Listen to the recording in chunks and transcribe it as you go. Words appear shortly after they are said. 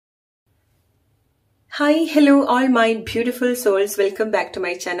Hi, hello all my beautiful souls. Welcome back to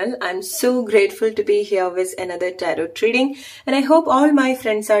my channel. I'm so grateful to be here with another tarot reading and I hope all my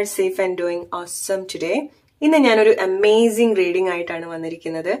friends are safe and doing awesome today. ഇന്ന് ഞാനൊരു amazing reading ആയിട്ടാണ്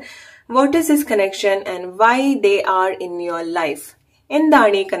വന്നിരിക്കുന്നത്. What is this connection and why they are in your life?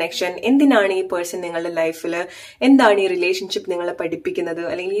 എന്താണ് ഈ connection, എന്തിനാണ് ഈ person നിങ്ങളുടെ ലൈഫിൽ, എന്താണ് ഈ റിലേഷൻഷിപ്പ് നിങ്ങളെ പഠിപ്പിക്കുന്നത്,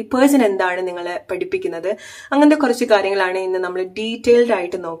 അല്ലെങ്കിൽ ഈ പേഴ്സൺ എന്താണ് നിങ്ങളെ പഠിപ്പിക്കുന്നത്, അങ്ങനത്തെ കുറച്ച് കാര്യങ്ങളാണ് ഇന്ന് നമ്മൾ ഡീറ്റെയിൽഡ്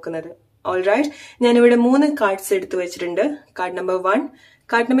ആയിട്ട് നോക്കുന്നത്. Alright, ഞാനിവിടെ 3 cards എടുത്തു വെച്ചിട്ടുണ്ട്. Card number 1,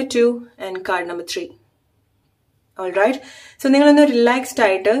 card number 2 and card number 3. Alright, so നിങ്ങളൊന്ന് റിലാക്സ്ഡ്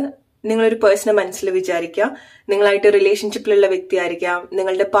ആയിട്ട് നിങ്ങളൊരു പേഴ്സണെ മനസ്സിൽ വിചാരിക്കുക. നിങ്ങളായിട്ട് റിലേഷൻഷിപ്പിലുള്ള വ്യക്തി ആയിരിക്കാം,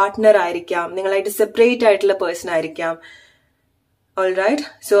 നിങ്ങളുടെ പാർട്ട്ണർ ആയിരിക്കാം, നിങ്ങളായിട്ട് സെപ്പറേറ്റ് ആയിട്ടുള്ള പേഴ്സൺ ആയിരിക്കാം. Alright,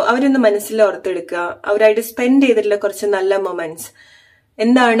 so അവരൊന്ന് മനസ്സിൽ ഓർത്തെടുക്കുക. അവരായിട്ട് സ്പെൻഡ് ചെയ്തിട്ടുള്ള കുറച്ച് നല്ല മൊമെന്റ്സ്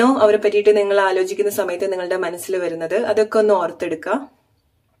എന്താണോ അവരെ പറ്റിയിട്ട് നിങ്ങൾ ആലോചിക്കുന്ന സമയത്ത് നിങ്ങളുടെ മനസ്സിൽ വരുന്നത്, അതൊക്കെ ഒന്ന് ഓർത്തെടുക്കുക.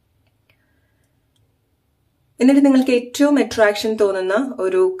 എന്നിട്ട് നിങ്ങൾക്ക് ഏറ്റവും അട്രാക്ഷൻ തോന്നുന്ന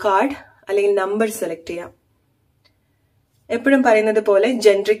ഒരു കാർഡ് അല്ലെങ്കിൽ നമ്പർ സെലക്ട് ചെയ്യാം. എപ്പോഴും പറയുന്നത് പോലെ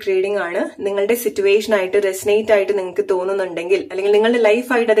ജെൻറിക് റീഡിംഗ് ആണ്. നിങ്ങളുടെ സിറ്റുവേഷൻ ആയിട്ട് റെസനേറ്റ് ആയിട്ട് നിങ്ങൾക്ക് തോന്നുന്നുണ്ടെങ്കിൽ, അല്ലെങ്കിൽ നിങ്ങളുടെ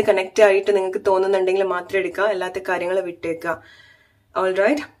ലൈഫായിട്ട് അത് കണക്ട് ആയിട്ട് നിങ്ങൾക്ക് തോന്നുന്നുണ്ടെങ്കിൽ മാത്രം എടുക്കുക, അല്ലാത്ത കാര്യങ്ങൾ വിട്ടേക്കുക.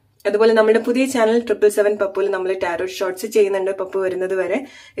 ഓൾറൈറ്റ്, അതുപോലെ നമ്മുടെ പുതിയ ചാനൽ 777 പപ്പുവിൽ നമ്മൾ ടാരോ ഷോർട്സ് ചെയ്യുന്നുണ്ട്. പപ്പു വരുന്നത് വരെ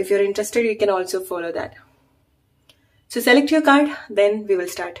if you are interested you can also follow that. So select your card, then we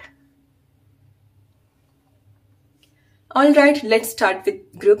will start. Alright, let's start with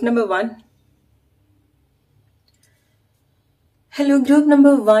group number 1. Hello, group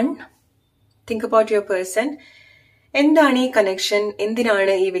number 1. Think about your person. എന്താണ് ഈ connection,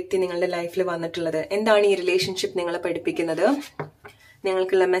 എന്തിനാണ് ഈ വ്യക്തി നിങ്ങളുടെ ലൈഫിൽ വന്നിട്ടുള്ളത്, എന്താണ് ഈ റിലേഷൻഷിപ്പ് നിങ്ങളെ പഠിപ്പിക്കുന്നത്,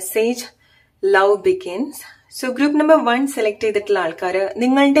 നിങ്ങൾക്കുള്ള message love begins. So group number 1 select ചെയ്തിട്ടുള്ള ആൾക്കാർ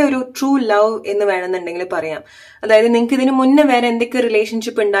നിങ്ങളുടെ ഒരു ട്രൂ ലവ് എന്ന് വേണമെന്നുണ്ടെങ്കിൽ പറയാം. അതായത് നിങ്ങൾക്ക് ഇതിന് മുന്നേ വേറെ എന്തൊക്കെ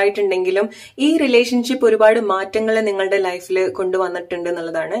റിലേഷൻഷിപ്പ് ഉണ്ടായിട്ടുണ്ടെങ്കിലും ഈ റിലേഷൻഷിപ്പ് ഒരുപാട് മാറ്റങ്ങൾ നിങ്ങളുടെ ലൈഫിൽ കൊണ്ടുവന്നിട്ടുണ്ട്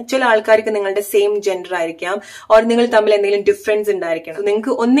എന്നുള്ളതാണ്. ചില ആൾക്കാർക്ക് നിങ്ങളുടെ സെയിം ജെൻഡർ ആയിരിക്കാം, ഓർ നിങ്ങൾ തമ്മിൽ എന്തെങ്കിലും ഡിഫറൻസ് ഉണ്ടായിരിക്കണം.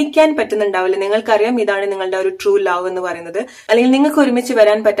 നിങ്ങൾക്ക് ഒന്നിക്കാൻ പറ്റുന്നുണ്ടാവില്ല. നിങ്ങൾക്കറിയാം ഇതാണ് നിങ്ങളുടെ ഒരു ട്രൂ ലവ് എന്ന് പറയുന്നത്. അല്ലെങ്കിൽ നിങ്ങൾക്ക് ഒരുമിച്ച്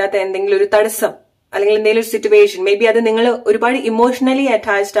വരാൻ പറ്റാത്ത എന്തെങ്കിലും ഒരു തടസ്സം അല്ലെങ്കിൽ എന്തെങ്കിലും ഒരു സിറ്റുവേഷൻ, മേ ബി അത് നിങ്ങൾ ഒരുപാട് ഇമോഷണലി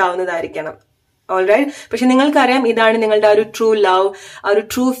അറ്റാച്ച്ഡ് ആവുന്നതായിരിക്കണം. ഓൾറൈറ്റ്, പക്ഷെ നിങ്ങൾക്കറിയാം ഇതാണ് നിങ്ങളുടെ ആ ഒരു ട്രൂ ലവ്, ആ ഒരു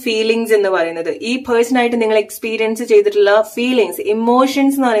ട്രൂ ഫീലിംഗ്സ് എന്ന് പറയുന്നത്. ഈ പേഴ്സണായിട്ട് നിങ്ങൾ എക്സ്പീരിയൻസ് ചെയ്തിട്ടുള്ള ഫീലിംഗ്സ്,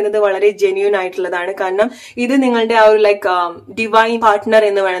 ഇമോഷൻസ് എന്ന് പറയുന്നത് വളരെ ജെന്യൂൻ ആയിട്ടുള്ളതാണ്. കാരണം ഇത് നിങ്ങളുടെ ആ ഒരു ഡിവൈൻ പാർട്ട്ണർ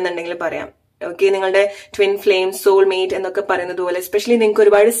എന്ന് വേണമെന്നുണ്ടെങ്കിൽ പറയാം. ഓക്കെ, നിങ്ങളുടെ ട്വിൻ ഫ്ലെയിം, സോൾമേറ്റ് എന്നൊക്കെ പറയുന്നത് പോലെ എസ്പെഷ്യലി നിങ്ങൾക്ക്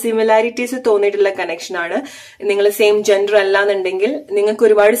ഒരുപാട് സിമിലാരിറ്റീസ് തോന്നിയിട്ടുള്ള കണക്ഷൻ ആണ്. നിങ്ങൾ സെയിം ജെൻഡർ അല്ലാന്നുണ്ടെങ്കിൽ നിങ്ങൾക്ക്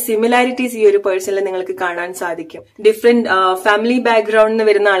ഒരുപാട് സിമിലാരിറ്റീസ് ഈ ഒരു പേഴ്സണിൽ നിങ്ങൾക്ക് കാണാൻ സാധിക്കും. ഡിഫറെന്റ് ഫാമിലി ബാക്ക്ഗ്രൗണ്ടിൽ നിന്ന്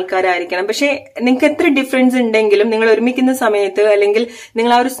വരുന്ന ആൾക്കാരായിരിക്കണം. പക്ഷെ നിങ്ങൾക്ക് എത്ര ഡിഫറൻസ് ഉണ്ടെങ്കിലും നിങ്ങൾ ഒരുമിക്കുന്ന സമയത്ത് അല്ലെങ്കിൽ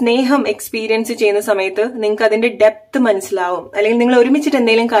നിങ്ങൾ ആ ഒരു സ്നേഹം എക്സ്പീരിയൻസ് ചെയ്യുന്ന സമയത്ത് നിങ്ങൾക്ക് അതിന്റെ ഡെപ്ത് മനസ്സിലാവും. അല്ലെങ്കിൽ നിങ്ങൾ ഒരുമിച്ചിട്ട്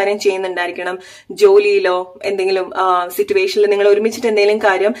എന്തെങ്കിലും കാര്യം ചെയ്യുന്നുണ്ടായിരിക്കണം, ജോലിയിലോ എന്തെങ്കിലും സിറ്റുവേഷനിൽ നിങ്ങൾ ഒരുമിച്ചിട്ട് എന്തെങ്കിലും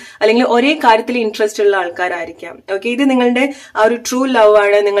കാര്യം അല്ലെങ്കിൽ ഒരേ കാര്യത്തിൽ ഇൻട്രസ്റ്റ് ഉള്ള ആൾക്കാരായിരിക്കാം. ഓക്കെ, ഇത് നിങ്ങളുടെ ആ ഒരു ട്രൂ ലവ്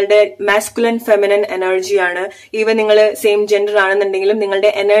ആണ്, നിങ്ങളുടെ മാസ്കുലൻ ഫെമിനൻ എനർജി ആണ്. ഈവൻ നിങ്ങൾ സെയിം ജെൻഡർ ആണെന്നുണ്ടെങ്കിലും നിങ്ങളുടെ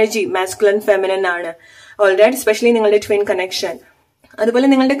എനർജി മാസ്കുലൻ ഫെമിനൻ ആണ്. ഓൾറൈറ്റ്, സ്പെഷ്യലി നിങ്ങളുടെ ട്വിൻ കണക്ഷൻ. അതുപോലെ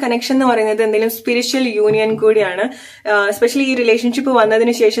നിങ്ങളുടെ കണക്ഷൻ എന്ന് പറയുന്നത് എന്തെങ്കിലും സ്പിരിച്വൽ യൂണിയൻ കൂടിയാണ്. എസ്പെഷ്യലി ഈ റിലേഷൻഷിപ്പ്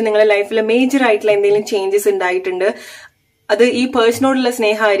വന്നതിന് ശേഷം നിങ്ങളുടെ ലൈഫിൽ മേജർ ആയിട്ടുള്ള എന്തെങ്കിലും ചേഞ്ചസ് ഉണ്ടായിട്ടുണ്ട്. അത് ഈ പേഴ്സണോടുള്ള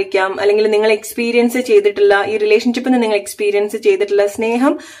സ്നേഹമായിരിക്കാം, അല്ലെങ്കിൽ നിങ്ങൾ എക്സ്പീരിയൻസ് ചെയ്തിട്ടുള്ള ഈ റിലേഷൻഷിപ്പിൽ നിങ്ങൾ എക്സ്പീരിയൻസ് ചെയ്തിട്ടുള്ള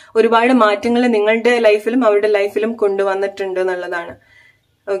സ്നേഹം ഒരുപാട് മാറ്റങ്ങൾ നിങ്ങളുടെ ലൈഫിലും അവരുടെ ലൈഫിലും കൊണ്ടുവന്നിട്ടുണ്ട് എന്നുള്ളതാണ്.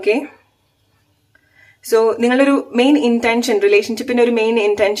 ഓക്കെ, സോ നിങ്ങളൊരു മെയിൻ ഇന്റൻഷൻ, റിലേഷൻഷിപ്പിന്റെ ഒരു മെയിൻ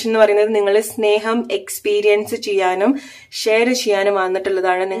ഇന്റൻഷൻ എന്ന് പറയുന്നത് നിങ്ങൾ സ്നേഹം എക്സ്പീരിയൻസ് ചെയ്യാനും ഷെയർ ചെയ്യാനും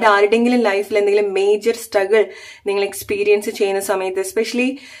വന്നിട്ടുള്ളതാണ്. നിങ്ങൾ ആരുടെങ്കിലും ലൈഫിൽ എന്തെങ്കിലും മേജർ സ്ട്രഗിൾ നിങ്ങൾ എക്സ്പീരിയൻസ് ചെയ്യുന്ന സമയത്ത്, എസ്പെഷ്യലി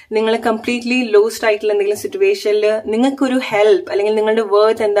നിങ്ങൾ കംപ്ലീറ്റ്ലി ലോസ്റ്റ് ആയിട്ടുള്ള എന്തെങ്കിലും സിറ്റുവേഷനിൽ നിങ്ങൾക്കൊരു ഹെൽപ്പ് അല്ലെങ്കിൽ നിങ്ങളുടെ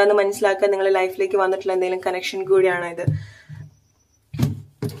വർത്ത് എന്താണെന്ന് മനസ്സിലാക്കാൻ നിങ്ങളുടെ ലൈഫിലേക്ക് വന്നിട്ടുള്ള എന്തെങ്കിലും കണക്ഷൻ കൂടിയാണ് ഇത്.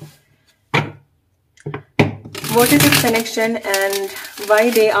 What is this connection and why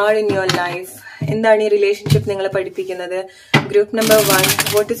they are in your life? എന്താണ് ഈ റിലേഷൻഷിപ്പ് നിങ്ങളെ പഠിപ്പിക്കുന്നത്? Group number 1,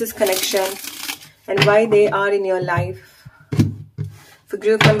 what is this connection and why they are in your life? Four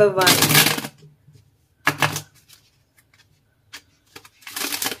group number 1,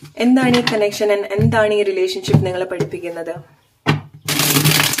 എന്താണ് ഈ കണക്ഷൻ ആൻഡ് എന്താണ് ഈ റിലേഷൻഷിപ്പ് നിങ്ങളെ പഠിപ്പിക്കുന്നത്?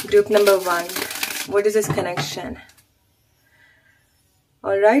 Group number 1, what is this connection?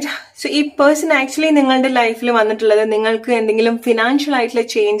 Alright, so ഈ പേഴ്സൺ ആക്ച്വലി നിങ്ങളുടെ ലൈഫിൽ വന്നിട്ടുള്ളത് നിങ്ങൾക്ക് എന്തെങ്കിലും ഫിനാൻഷ്യൽ ആയിട്ടുള്ള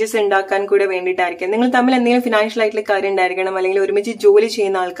ചേഞ്ചസ് ഉണ്ടാക്കാൻ കൂടെ വേണ്ടിയിട്ടായിരിക്കും. നിങ്ങൾ തമ്മിൽ എന്തെങ്കിലും ഫിനാൻഷ്യൽ ആയിട്ടുള്ള കാര്യം ഉണ്ടായിരിക്കണം, അല്ലെങ്കിൽ ഒരുമിച്ച് ജോലി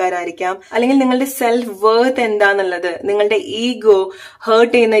ചെയ്യുന്ന ആൾക്കാരായിരിക്കാം, അല്ലെങ്കിൽ നിങ്ങളുടെ സെൽഫ് വർത്ത് എന്താന്നുള്ളത് നിങ്ങളുടെ ഈഗോ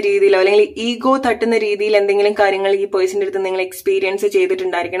ഹേർട്ട് ചെയ്യുന്ന രീതിയിലോ അല്ലെങ്കിൽ ഈഗോ തട്ടുന്ന രീതിയിൽ എന്തെങ്കിലും കാര്യങ്ങൾ ഈ പേഴ്സന്റെ അടുത്ത് നിങ്ങൾ എക്സ്പീരിയൻസ്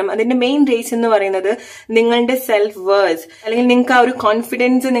ചെയ്തിട്ടുണ്ടായിരിക്കണം. അതിന്റെ മെയിൻ റീസൺ എന്ന് പറയുന്നത് നിങ്ങളുടെ സെൽഫ് വർത്ത് അല്ലെങ്കിൽ നിങ്ങൾക്ക് ആ ഒരു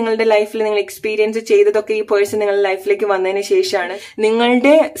കോൺഫിഡൻസ് നിങ്ങളുടെ ലൈഫിൽ നിങ്ങൾ എക്സ്പീരിയൻസ് ചെയ്തതൊക്കെ ഈ പേഴ്സൺ നിങ്ങളുടെ ലൈഫിലേക്ക് വന്നതിന് ശേഷമാണ്.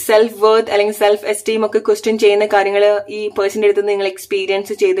 നിങ്ങളുടെ സെൽഫ് വർത്ത് അല്ലെങ്കിൽ സെൽഫ് എസ്റ്റീം ഒക്കെ ക്വസ്റ്റ്യൻ ചെയ്യുന്ന കാര്യങ്ങൾ ഈ പേഴ്സന്റെ അടുത്ത് നിങ്ങൾ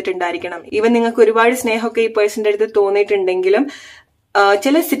എക്സ്പീരിയൻസ് ചെയ്തിട്ടുണ്ടായിരിക്കണം. ഈവൻ നിങ്ങൾക്ക് ഒരുപാട് സ്നേഹമൊക്കെ ഈ പേഴ്സന്റെ അടുത്ത് തോന്നിയിട്ടുണ്ടെങ്കിലും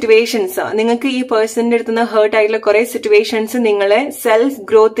ചില സിറ്റുവേഷൻസ് നിങ്ങൾക്ക് ഈ പേഴ്സന്റെ അടുത്ത് നിന്ന് ഹേർട്ട് ആയിട്ടുള്ള കുറെ സിറ്റുവേഷൻസ് നിങ്ങളെ സെൽഫ്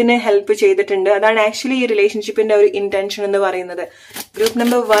ഗ്രോത്തിന് ഹെൽപ്പ് ചെയ്തിട്ടുണ്ട്. അതാണ് ആക്ച്വലി ഈ റിലേഷൻഷിപ്പിന്റെ ഒരു ഇന്റൻഷൻ എന്ന് പറയുന്നത്. Group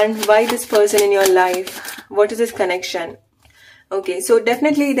number 1, why this person in your life, what is this connection? Okay, so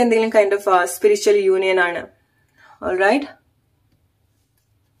definitely ഇത് എന്തെങ്കിലും കൈൻഡ് ഓഫ് സ്പിരിച്വൽ യൂണിയൻ ആണ്. ഓൾറൈറ്റ്,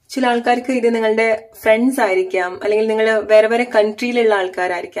 ചില ആൾക്കാർക്ക് ഇത് നിങ്ങളുടെ ഫ്രണ്ട്സ് ആയിരിക്കാം, അല്ലെങ്കിൽ നിങ്ങൾ വേറെ വേറെ കൺട്രിയിലുള്ള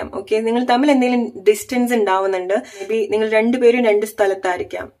ആൾക്കാരായിരിക്കാം. ഓക്കെ, നിങ്ങൾ തമ്മിൽ എന്തെങ്കിലും ഡിസ്റ്റൻസ് ഉണ്ടാവുന്നുണ്ട്. മേ ബി നിങ്ങൾ രണ്ടുപേരും രണ്ട്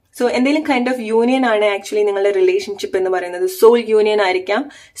സ്ഥലത്തായിരിക്കാം. സോ എന്തെങ്കിലും കൈൻഡ് ഓഫ് യൂണിയൻ ആണ് ആക്ച്വലി നിങ്ങളുടെ റിലേഷൻഷിപ്പ് എന്ന് പറയുന്നത്. സോൾ യൂണിയൻ ആയിരിക്കാം,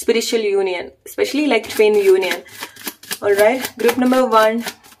 spiritual union, specially like twin union. Alright, group number 1,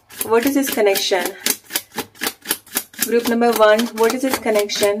 what is this connection? Group number 1, what is this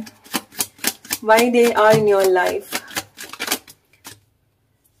connection? Why they are in your life?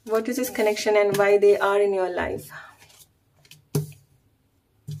 What is this connection and why they are in your life?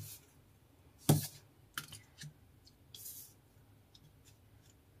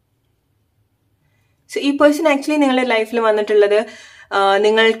 So ഈ person actually നിങ്ങളുടെ ലൈഫിൽ വന്നിട്ടുള്ളത്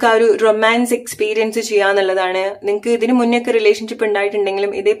നിങ്ങൾക്ക് ആ ഒരു romance experience ചെയ്യാന്നുള്ളതാണ്. നിങ്ങൾക്ക് ഇതിനു മുന്നേ ഒക്കെ റിലേഷൻഷിപ്പ്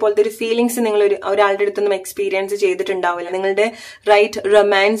ഉണ്ടായിട്ടുണ്ടെങ്കിലും ഇതേപോലത്തെ ഒരു ഫീലിംഗ്സ് നിങ്ങൾ ഒരാളുടെ അടുത്തൊന്നും എക്സ്പീരിയൻസ് ചെയ്തിട്ടുണ്ടാവില്ല. നിങ്ങളുടെ റൈറ്റ്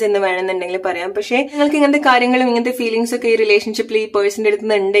റൊമാൻസ് എന്ന് വേണമെന്നുണ്ടെങ്കിൽ പറയാം. പക്ഷേ നിങ്ങൾക്ക് ഇങ്ങനത്തെ കാര്യങ്ങളും ഇങ്ങനത്തെ ഫീലിംഗ്സ് ഒക്കെ ഈ റിലേഷൻഷിപ്പിൽ ഈ പേഴ്സന്റെ അടുത്ത്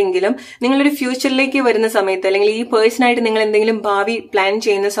നിന്ന് ഉണ്ടെങ്കിലും നിങ്ങളൊരു ഫ്യൂച്ചറിലേക്ക് വരുന്ന സമയത്ത് അല്ലെങ്കിൽ ഈ പേഴ്സണായിട്ട് നിങ്ങൾ എന്തെങ്കിലും ഭാവി പ്ലാൻ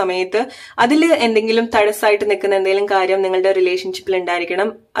ചെയ്യുന്ന സമയത്ത് അതിൽ എന്തെങ്കിലും തടസ്സമായിട്ട് നിൽക്കുന്ന എന്തെങ്കിലും കാര്യം നിങ്ങളുടെ റിലേഷൻഷിപ്പിൽ ഉണ്ടായിരിക്കണം.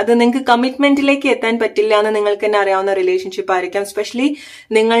 അത് നിങ്ങൾക്ക് കമ്മിറ്റ്മെന്റിലേക്ക് എത്താൻ പറ്റില്ല എന്ന് നിങ്ങൾക്ക് തന്നെ അറിയാവുന്ന റിലേഷൻഷിപ്പ് ആയിരിക്കാം. സ്പെഷ്യലി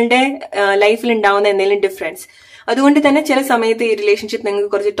നിങ്ങളുടെ ലൈഫിൽ ഉണ്ടാവുന്ന എന്തെങ്കിലും ഡിഫറൻസ്. അതുകൊണ്ട് തന്നെ ചില സമയത്ത് ഈ റിലേഷൻഷിപ്പ് നിങ്ങൾക്ക്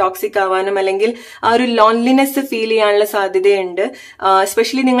കുറച്ച് ടോക്സിക് ആവാനും അല്ലെങ്കിൽ ആ ഒരു ലോൺലിനെസ് ഫീൽ ചെയ്യാനുള്ള സാധ്യതയുണ്ട്.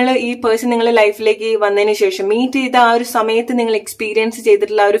 എസ്പെഷ്യലി നിങ്ങൾ ഈ പേഴ്സൺ നിങ്ങളുടെ ലൈഫിലേക്ക് വന്നതിന് ശേഷം മീറ്റ് ചെയ്ത ആ ഒരു സമയത്ത് നിങ്ങൾ എക്സ്പീരിയൻസ്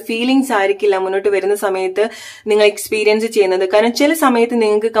ചെയ്തിട്ടുള്ള ആ ഒരു ഫീലിംഗ്സ് ആയിരിക്കില്ല മുന്നോട്ട് വരുന്ന സമയത്ത് നിങ്ങൾ എക്സ്പീരിയൻസ് ചെയ്യുന്നത്. കാരണം ചില സമയത്ത്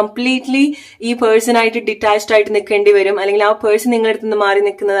നിങ്ങൾക്ക് കംപ്ലീറ്റ്ലി ഈ പേഴ്സണായിട്ട് ഡിറ്റാച്ച്ഡ് ആയിട്ട് നിൽക്കേണ്ടി വരും, അല്ലെങ്കിൽ ആ പേഴ്സൺ നിങ്ങളുടെ അടുത്ത് നിന്ന് മാറി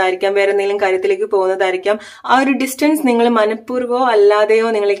നിൽക്കുന്നതായിരിക്കാം, വേറെ എന്തെങ്കിലും കാര്യത്തിലേക്ക് പോകുന്നതായിരിക്കാം. ആ ഒരു ഡിസ്റ്റൻസ് നിങ്ങൾ മനഃപൂർവ്വമോ അല്ലാതെയോ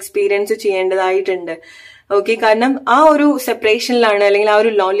നിങ്ങൾ എക്സ്പീരിയൻസ് ചെയ്യേണ്ടതായിട്ടുണ്ട്. ഓക്കെ, കാരണം ആ ഒരു സെപ്പറേഷനിലാണ് അല്ലെങ്കിൽ ആ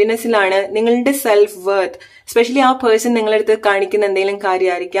ഒരു ലോൺലിനെസ്സിലാണ് നിങ്ങളുടെ സെൽഫ് വർത്ത്, എസ്പെഷ്യലി ആ പേഴ്സൺ നിങ്ങളുടെ അടുത്ത് കാണിക്കുന്ന എന്തെങ്കിലും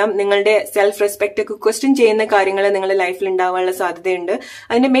കാര്യമായിരിക്കാം, നിങ്ങളുടെ സെൽഫ് റെസ്പെക്ട് ഒക്കെ ക്വസ്റ്റ്യൻ ചെയ്യുന്ന കാര്യങ്ങൾ നിങ്ങളുടെ ലൈഫിൽ ഉണ്ടാവാനുള്ള സാധ്യതയുണ്ട്.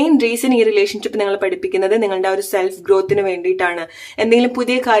 അതിന്റെ മെയിൻ റീസൺ ഈ റിലേഷൻഷിപ്പ് നിങ്ങൾ പഠിപ്പിക്കുന്നത് നിങ്ങളുടെ ആ ഒരു സെൽഫ് ഗ്രോത്തിന് വേണ്ടിയിട്ടാണ്, എന്തെങ്കിലും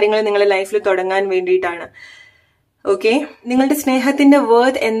പുതിയ കാര്യങ്ങൾ നിങ്ങളുടെ ലൈഫിൽ തുടങ്ങാൻ വേണ്ടിയിട്ടാണ്. ഓക്കെ, നിങ്ങളുടെ സ്നേഹത്തിന്റെ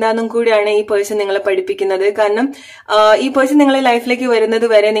വേർത്ത് എന്താണെന്നും കൂടിയാണ് ഈ പേഴ്സൺ നിങ്ങളെ പഠിപ്പിക്കുന്നത്. കാരണം ഈ പേഴ്സൺ നിങ്ങളുടെ ലൈഫിലേക്ക് വരുന്നത്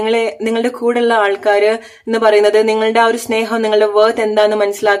വരെ നിങ്ങളുടെ കൂടെയുള്ള ആൾക്കാർ എന്ന് പറയുന്നത് നിങ്ങളുടെ ആ ഒരു സ്നേഹം, നിങ്ങളുടെ വേർത്ത് എന്താണെന്ന്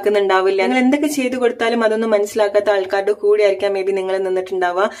മനസ്സിലാക്കുന്നുണ്ടാവില്ല. നിങ്ങൾ എന്തൊക്കെ ചെയ്തു കൊടുത്താലും അതൊന്നും മനസ്സിലാക്കാത്ത ആൾക്കാരുടെ കൂടെ ആയിരിക്കാം മേ ബി നിങ്ങൾ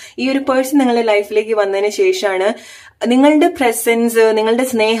നിന്നിട്ടുണ്ടാവുക. ഈ ഒരു പേഴ്സൺ നിങ്ങളുടെ ലൈഫിലേക്ക് വന്നതിന് ശേഷമാണ് നിങ്ങളുടെ പ്രസൻസ്, നിങ്ങളുടെ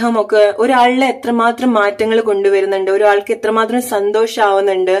സ്നേഹമൊക്കെ ഒരാളിലെ എത്രമാത്രം മാറ്റങ്ങൾ കൊണ്ടുവരുന്നുണ്ട്, ഒരാൾക്ക് എത്രമാത്രം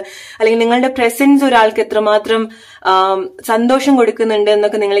സന്തോഷമാവുന്നുണ്ട്, അല്ലെങ്കിൽ നിങ്ങളുടെ പ്രസൻസ് ഒരാൾക്ക് എത്രമാത്രം സന്തോഷം കൊടുക്കുന്നുണ്ട്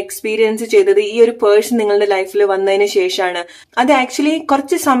എന്നൊക്കെ നിങ്ങൾ എക്സ്പീരിയൻസ് ചെയ്തത് ഈ ഒരു പേഴ്സൺ നിങ്ങളുടെ ലൈഫിൽ വന്നതിന് ശേഷമാണ്. അത് ആക്ച്വലി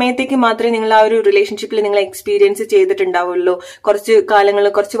കുറച്ച് സമയത്തേക്ക് മാത്രമേ നിങ്ങൾ ആ ഒരു റിലേഷൻഷിപ്പിൽ നിങ്ങൾ എക്സ്പീരിയൻസ് ചെയ്തിട്ടുണ്ടാവുള്ളൂ.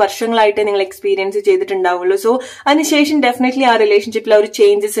 കുറച്ച് വർഷങ്ങളായിട്ട് നിങ്ങൾ എക്സ്പീരിയൻസ് ചെയ്തിട്ടുണ്ടാവുള്ളൂ. സോ അതിനുശേഷം ഡെഫിനറ്റ്ലി ആ റിലേഷൻഷിപ്പിൽ ആ ഒരു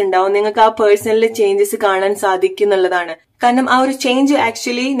ചേഞ്ചസ് ഉണ്ടാവും. നിങ്ങൾക്ക് ആ പേഴ്സണലിലെ ചേഞ്ചസ് കാണാൻ സാധിക്കുന്നുള്ളതാണ്. കാരണം ആ ഒരു ചേഞ്ച്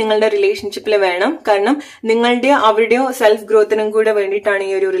ആക്ച്വലി നിങ്ങളുടെ റിലേഷൻഷിപ്പിൽ വേണം. കാരണം നിങ്ങളുടെ അവിടെയോ സെൽഫ് ഗ്രോത്തിനും കൂടെ വേണ്ടിയിട്ടാണ്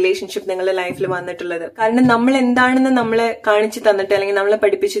ഈ ഒരു റിലേഷൻഷിപ്പ് നിങ്ങളുടെ ലൈഫിൽ വന്നിട്ടുള്ളത്. കാരണം നമ്മൾ എന്താണെന്ന് നമ്മളെ കാണിച്ചു തന്നിട്ട് അല്ലെങ്കിൽ നമ്മളെ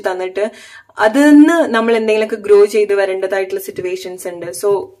പഠിപ്പിച്ചു തന്നിട്ട് അതിൽ നിന്ന് നമ്മൾ എന്തെങ്കിലുമൊക്കെ ഗ്രോ ചെയ്ത് വരേണ്ടതായിട്ടുള്ള സിറ്റുവേഷൻസ് ഉണ്ട്.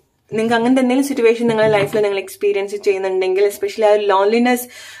 സോ നിങ്ങൾക്ക് അങ്ങനത്തെ എന്തെങ്കിലും സിറ്റുവേഷൻ നിങ്ങളുടെ ലൈഫിൽ നിങ്ങൾ എക്സ്പീരിയൻസ് ചെയ്യുന്നുണ്ടെങ്കിൽ, എസ്പെഷ്യലി ആ ഒരു ലോൺലിനെസ്,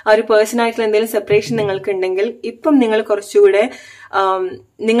 ആ ഒരു പേഴ്സണായിട്ടുള്ള എന്തെങ്കിലും സെപ്പറേഷൻ നിങ്ങൾക്ക് ഉണ്ടെങ്കിൽ, ഇപ്പം നിങ്ങൾ കുറച്ചുകൂടെ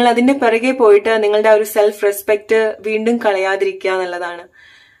നിങ്ങൾ അതിന്റെ പിറകെ പോയിട്ട് നിങ്ങളുടെ ആ ഒരു സെൽഫ് റെസ്പെക്ട് വീണ്ടും കളയാതിരിക്കുക എന്നുള്ളതാണ്.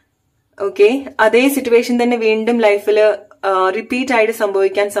 ഓക്കെ, അതേ സിറ്റുവേഷൻ തന്നെ വീണ്ടും ലൈഫിൽ റിപ്പീറ്റ് ആയിട്ട്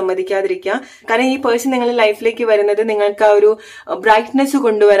സംഭവിക്കാൻ സമ്മതിക്കാതിരിക്കുക. കാരണം ഈ പേഴ്സൺ നിങ്ങളുടെ ലൈഫിലേക്ക് വരുന്നത് നിങ്ങൾക്ക് ആ ഒരു ബ്രൈറ്റ്നെസ്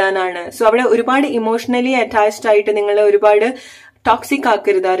കൊണ്ടുവരാനാണ്. സോ അവിടെ ഒരുപാട് ഇമോഷണലി അറ്റാച്ച്ഡ് ആയിട്ട് നിങ്ങൾ ഒരുപാട് ടോക്സിക്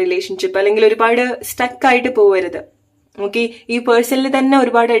ആക്കരുത് ആ റിലേഷൻഷിപ്പ്, അല്ലെങ്കിൽ ഒരുപാട് സ്റ്റക്ക് ആയിട്ട് പോവരുത്. ഓക്കെ, ഈ പേഴ്സണിൽ തന്നെ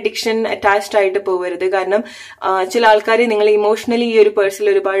ഒരുപാട് അഡിക്ഷൻ അറ്റാച്ച്ഡ് ആയിട്ട് പോകരുത്. കാരണം ചില ആൾക്കാർ നിങ്ങൾ ഇമോഷണലി ഈ ഒരു പേഴ്സണിൽ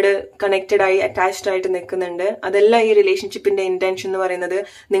ഒരുപാട് കണക്റ്റഡ് ആയി അറ്റാച്ച്ഡ് ആയിട്ട് നിൽക്കുന്നുണ്ട്. അതല്ല ഈ റിലേഷൻഷിപ്പിന്റെ ഇന്റൻഷൻ എന്ന് പറയുന്നത്.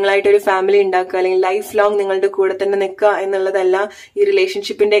 നിങ്ങളായിട്ട് ഒരു ഫാമിലി ഉണ്ടാക്കുക അല്ലെങ്കിൽ ലൈഫ് ലോങ് നിങ്ങളുടെ കൂടെ തന്നെ നിൽക്കുക എന്നുള്ളതല്ല ഈ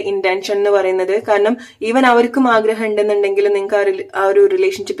റിലേഷൻഷിപ്പിന്റെ ഇന്റൻഷൻ എന്ന് പറയുന്നത്. കാരണം ഈവൻ അവർക്കും ആഗ്രഹം ഉണ്ടെന്നുണ്ടെങ്കിലും നിങ്ങൾക്ക് ആ ഒരു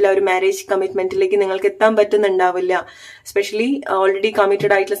റിലേഷൻഷിപ്പിൽ ആ ഒരു മാരേജ് കമ്മിറ്റ്മെന്റിലേക്ക് നിങ്ങൾക്ക് എത്താൻ പറ്റുന്നുണ്ടാവില്ല. എസ്പെഷ്യലി ഓൾറെഡി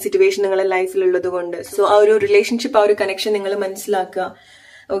കമ്മിറ്റഡ് ആയിട്ടുള്ള സിറ്റുവേഷൻ നിങ്ങളുടെ ലൈഫിൽ ഉള്ളത് കൊണ്ട്. സോ ആ ഒരു റിലേഷൻഷിപ്പ്, ആ ഒരു കണക്ഷൻ നിങ്ങൾ മനസ്സിലാക്കുക.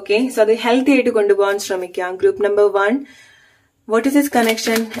 ഓക്കെ, സോ അത് ഹെൽത്തി ആയിട്ട് കൊണ്ടുപോകാൻ ശ്രമിക്കാം. Group number 1, what is this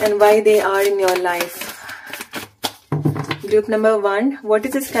connection and why they are in your life? Group number 1, what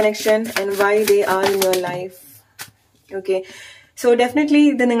is this connection and why they are in your life? Okay, so definitely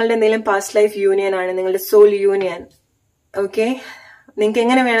ഇത് നിങ്ങളുടെ എന്തെങ്കിലും past life union ആണ്, നിങ്ങളുടെ soul union. Okay, നിങ്ങൾക്ക്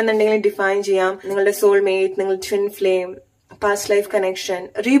എങ്ങനെ വേണമെന്നുണ്ടെങ്കിലും define ചെയ്യാം. നിങ്ങളുടെ soulmate, നിങ്ങളുടെ twin flame, past life connection,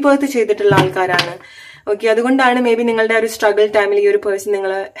 rebirth ചെയ്തിട്ടുള്ള ആൾക്കാരാണ്. ഓക്കെ, അതുകൊണ്ടാണ് മേ ബി നിങ്ങളുടെ ഒരു സ്ട്രഗിൾ ടൈമിൽ ഈ ഒരു പേഴ്സൺ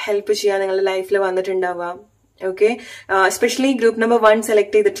നിങ്ങളെ ഹെൽപ്പ് ചെയ്യാൻ നിങ്ങളുടെ ലൈഫിൽ വന്നിട്ടുണ്ടാവാം. Okay, especially group number 1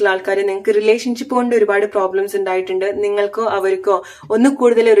 select ചെയ്തിട്ടുള്ള ആൾക്കാർ, നിങ്ങൾക്ക് റിലേഷൻഷിപ്പ് കൊണ്ട് ഒരുപാട് പ്രോബ്ലംസ് ഉണ്ടായിട്ടുണ്ട്. നിങ്ങൾക്കോ അവർക്കോ ഒന്നും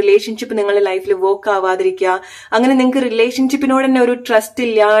കൂടുതൽ റിലേഷൻഷിപ്പ് നിങ്ങളുടെ ലൈഫിൽ വർക്ക് ആവാതിരിക്കുക. അങ്ങനെ നിങ്ങൾക്ക് റിലേഷൻഷിപ്പിനോട് തന്നെ ഒരു ട്രസ്റ്റ്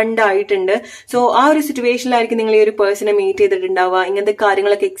ഇല്ലാണ്ടായിട്ടുണ്ട്. സോ ആ ഒരു സിറ്റുവേഷനിലായിരിക്കും നിങ്ങൾ ഈ ഒരു പേഴ്സണെ മീറ്റ് ചെയ്തിട്ടുണ്ടാവുക, ഇങ്ങനത്തെ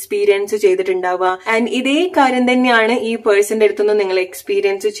കാര്യങ്ങളൊക്കെ എക്സ്പീരിയൻസ് ചെയ്തിട്ടുണ്ടാവുക. ആൻഡ് ഇതേ കാര്യം തന്നെയാണ് ഈ പേഴ്സന്റെ അടുത്തുനിന്ന് നിങ്ങൾ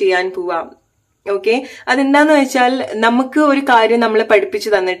എക്സ്പീരിയൻസ് ചെയ്യാൻ പോവാം. ഓക്കെ, അതെന്താന്ന് വെച്ചാൽ നമുക്ക് ഒരു കാര്യം നമ്മളെ പഠിപ്പിച്ചു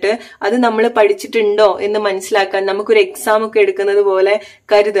തന്നിട്ട് അത് നമ്മൾ പഠിച്ചിട്ടുണ്ടോ എന്ന് മനസ്സിലാക്കാൻ നമുക്കൊരു എക്സാം ഒക്കെ എടുക്കുന്നത് പോലെ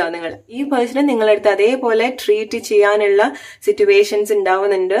കരുതുക. നിങ്ങൾ ഈ പേഴ്സണെ നിങ്ങളടുത്ത് അതേപോലെ ട്രീറ്റ് ചെയ്യാനുള്ള സിറ്റുവേഷൻസ്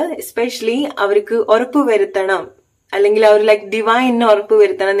ഉണ്ടാവുന്നുണ്ട്. എസ്പെഷ്യലി അവർക്ക് ഉറപ്പ് വരുത്തണം, അല്ലെങ്കിൽ ആ ഒരു ഡിവൈനിന് ഉറപ്പ്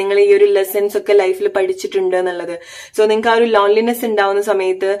വരുത്തണം നിങ്ങൾ ഈ ഒരു ലെസൺസ് ഒക്കെ ലൈഫിൽ പഠിച്ചിട്ടുണ്ട് എന്നുള്ളത്. സോ നിങ്ങൾക്ക് ആ ഒരു ലോൺലിനെസ് ഉണ്ടാവുന്ന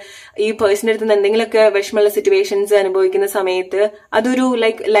സമയത്ത്, ഈ പേഴ്സണിന്റെ അടുത്ത് നിന്ന് എന്തെങ്കിലുമൊക്കെ വിഷമമുള്ള സിറ്റുവേഷൻസ് അനുഭവിക്കുന്ന സമയത്ത് അതൊരു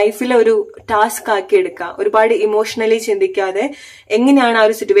ലൈഫിലെ ഒരു ടാസ്ക് ആക്കി എടുക്കുക. ഒരുപാട് ഇമോഷണലി ചിന്തിക്കാതെ എങ്ങനെയാണ് ആ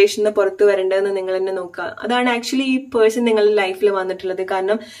ഒരു സിറ്റുവേഷനിൽ നിന്ന് പുറത്തു വരേണ്ടതെന്ന് നിങ്ങൾ തന്നെ നോക്കുക. അതാണ് ആക്ച്വലി ഈ പേഴ്സൺ നിങ്ങളുടെ ലൈഫിൽ വന്നിട്ടുള്ളത്.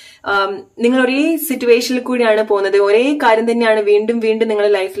 കാരണം നിങ്ങൾ ഒരേ സിറ്റുവേഷനിൽ കൂടിയാണ് പോകുന്നത്, ഒരേ കാര്യം തന്നെയാണ് വീണ്ടും വീണ്ടും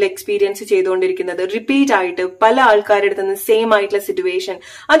നിങ്ങളുടെ ലൈഫിൽ എക്സ്പീരിയൻസ് ചെയ്തുകൊണ്ടിരിക്കുന്നത്, റിപ്പീറ്റ് ആയിട്ട് പല ആൾക്കാരുടെ അടുത്ത് നിന്ന് സെയിം ആയിട്ടുള്ള സിറ്റുവേഷൻ.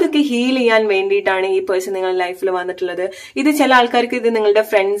 അതൊക്കെ ഹീൽ ചെയ്യാൻ വേണ്ടിയിട്ടാണ് ഈ പേഴ്സൺ നിങ്ങളുടെ ലൈഫിൽ വന്നിട്ടുള്ളത്. ഇത് ചില ആൾക്കാർക്ക് ഇത് നിങ്ങളുടെ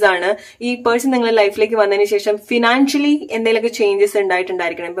ഫ്രണ്ട്സ് ആണ്. ഈ പേഴ്സൺ നിങ്ങളുടെ ലൈഫിലേക്ക് വന്നതിന് ശേഷം ഫിനാൻഷ്യലി എന്തെങ്കിലുമൊക്കെ ചേഞ്ചസ്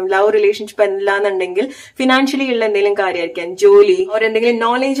ഉണ്ടായിട്ടുണ്ടായിരിക്കണം. ഇപ്പം ലവ് റിലേഷൻഷിപ്പ് അല്ലാന്നുണ്ടെങ്കിൽ ഫിനാൻഷ്യലി ഉള്ള എന്തെങ്കിലും കാര്യമായിരിക്കാം, ജോലി ഓർ എന്തെങ്കിലും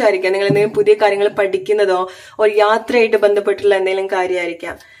നോളേജ് ആയിരിക്കാം, നിങ്ങൾ എന്തെങ്കിലും പുതിയ കാര്യങ്ങൾ പഠിക്കുന്നതോ ഒരു യാത്രയായിട്ട് ബന്ധപ്പെട്ടുള്ള എന്തെങ്കിലും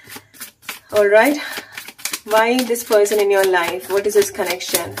കാര്യമായിരിക്കാം. Alright, why this person in your life? What is this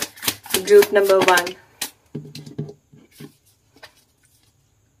connection? Group number 1.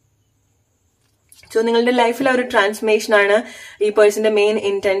 So നിങ്ങളുടെ ലൈഫിൽ ഒരു ട്രാൻസ്ഫർമേഷൻ ആണ് ഈ പേഴ്സന്റെ മെയിൻ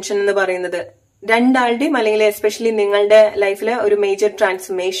ഇന്റൻഷൻ എന്ന് പറയുന്നത്. രണ്ടാളുടെയും അല്ലെങ്കിൽ എസ്പെഷ്യലി നിങ്ങളുടെ ലൈഫിലെ ഒരു മേജർ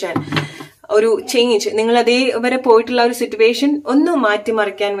ട്രാൻസ്ഫർമേഷൻ, ഒരു ചേഞ്ച്, നിങ്ങൾ അതേവരെ പോയിട്ടുള്ള ഒരു സിറ്റുവേഷൻ ഒന്ന്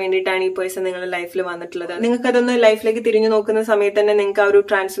മാറ്റിമറിക്കാൻ വേണ്ടിയിട്ടാണ് ഈ പേഴ്സൺ നിങ്ങളുടെ ലൈഫിൽ വന്നിട്ടുള്ളത്. നിങ്ങൾക്ക് അതൊന്ന് ലൈഫിലേക്ക് തിരിഞ്ഞു നോക്കുന്ന സമയത്ത് തന്നെ നിങ്ങൾക്ക് ആ ഒരു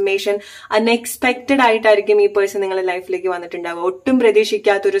ട്രാൻസ്ഫർമേഷൻ അൺഎക്സ്പെക്ടഡ് ആയിട്ടായിരിക്കും ഈ പേഴ്സൺ നിങ്ങളുടെ ലൈഫിലേക്ക് വന്നിട്ടുണ്ടാവുക. ഒട്ടും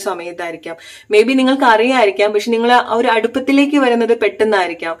പ്രതീക്ഷിക്കാത്തൊരു സമയത്തായിരിക്കാം. മേ ബി നിങ്ങൾക്ക് അറിയാമായിരിക്കാം, പക്ഷെ നിങ്ങൾ ആ ഒരു അടുപ്പത്തിലേക്ക് വരുന്നത്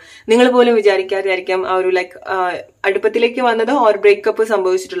പെട്ടെന്നായിരിക്കാം. നിങ്ങൾ പോലും വിചാരിക്കാതെ ആയിരിക്കാം ആ ഒരു അടുപ്പത്തിലേക്ക് വന്നതോ ഓർ ബ്രേക്കപ്പ്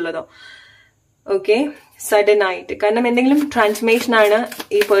സംഭവിച്ചിട്ടുള്ളതോ. ഓക്കെ, സഡൻ ആയിട്ട്. കാരണം എന്തെങ്കിലും ട്രാൻസ്ഫർമേഷൻ ആണ്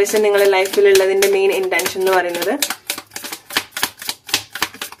ഈ പേഴ്സൺ നിങ്ങളുടെ ലൈഫിലുള്ളതിന്റെ മെയിൻ ഇന്റൻഷൻ എന്ന് പറയുന്നത്.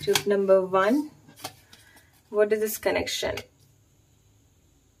 Group number 1, what is this connection?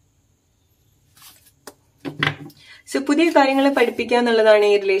 So പുതിയ കാര്യങ്ങൾ പഠിപ്പിക്കുക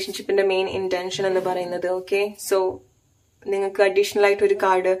എന്നുള്ളതാണ് ഈ റിലേഷൻഷിപ്പിന്റെ മെയിൻ ഇന്റൻഷൻ എന്ന് പറയുന്നത്. ഓക്കെ, സോ നിങ്ങൾക്ക് അഡീഷണൽ ആയിട്ട് ഒരു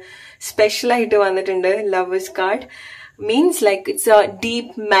കാർഡ് സ്പെഷ്യൽ ആയിട്ട് വന്നിട്ടുണ്ട്, lovers card. Means it's A deep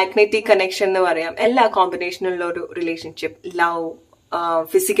magnetic connection എന്ന് പറയാം. എല്ലാ കോമ്പിനേഷനുള്ള ഒരു റിലേഷൻഷിപ്പ്, ലവ്,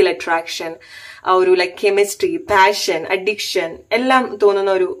 ഫിസിക്കൽ അട്രാക്ഷൻ, ആ ഒരു കെമിസ്ട്രി, പാഷൻ, അഡിക്ഷൻ എല്ലാം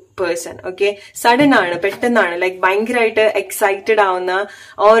തോന്നുന്ന ഒരു പേഴ്സൺ. ഓക്കെ, സഡൻ ആണ്, പെട്ടെന്നാണ്, ഭയങ്കരമായിട്ട് എക്സൈറ്റഡ് ആവുന്ന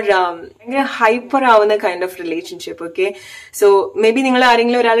ഓർ ഭയങ്കര ഹൈപ്പർ ആവുന്ന kind of relationship. Okay, so may be നിങ്ങൾ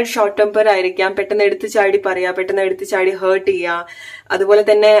ആരെങ്കിലും ഒരാൾ ഷോർട്ട് ടെമ്പർ ആയിരിക്കാം, പെട്ടെന്ന് എടുത്തു ചാടി പറയാ, പെട്ടെന്ന് എടുത്തു ചാടി ഹേർട്ട് ചെയ്യുക. അതുപോലെ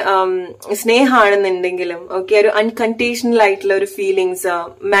തന്നെ സ്നേഹമാണെന്നുണ്ടെങ്കിലും ഓക്കെ, ഒരു അൺകണ്ടീഷണൽ ആയിട്ടുള്ള ഒരു ഫീലിങ്സ്,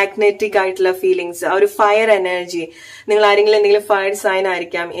 മാഗ്നറ്റിക് ആയിട്ടുള്ള ഫീലിങ്സ്, ആ ഒരു ഫയർ എനർജി. നിങ്ങൾ ആരെങ്കിലും എന്തെങ്കിലും ഫയർ സൈൻ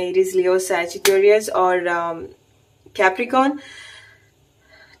ആയിരിക്കാം, Aries, Leo, Sagittarius or Capricorn,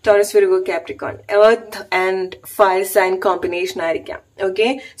 Taurus, Virgo, Capricorn, earth and fire sign combination ആയിരിക്കാം. ഓക്കെ,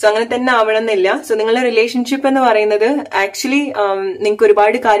 സോ അങ്ങനെ തന്നെ ആവണമെന്നില്ല. സോ നിങ്ങളുടെ റിലേഷൻഷിപ്പ് എന്ന് പറയുന്നത് ആക്ച്വലി നിങ്ങൾക്ക്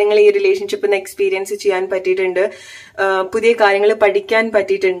ഒരുപാട് കാര്യങ്ങൾ ഈ റിലേഷൻഷിപ്പിൽ നിന്ന് എക്സ്പീരിയൻസ് ചെയ്യാൻ പറ്റിയിട്ടുണ്ട്, പുതിയ കാര്യങ്ങൾ പഠിക്കാൻ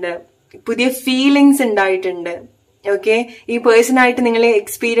പറ്റിയിട്ടുണ്ട്, പുതിയ ഫീലിങ്സ് ഉണ്ടായിട്ടുണ്ട്. ഓക്കെ, ഈ പേഴ്സണായിട്ട് നിങ്ങൾ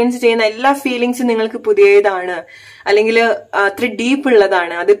എക്സ്പീരിയൻസ് ചെയ്യുന്ന എല്ലാ ഫീലിങ്സും നിങ്ങൾക്ക് പുതിയതാണ്, അല്ലെങ്കിൽ അത്ര ഡീപ്പ്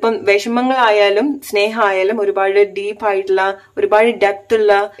ഉള്ളതാണ്. അതിപ്പം വിഷമങ്ങളായാലും സ്നേഹമായാലും ഒരുപാട് ഡീപ്പായിട്ടുള്ള, ഒരുപാട് ഡെപ്ത്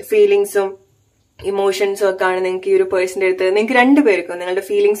ഉള്ള ഫീലിങ്സും ഇമോഷൻസും ഒക്കെ ആണ് നിങ്ങൾക്ക് ഈ ഒരു പേഴ്സന്റെ അടുത്ത്. നിങ്ങൾക്ക് രണ്ടുപേർക്കും നിങ്ങളുടെ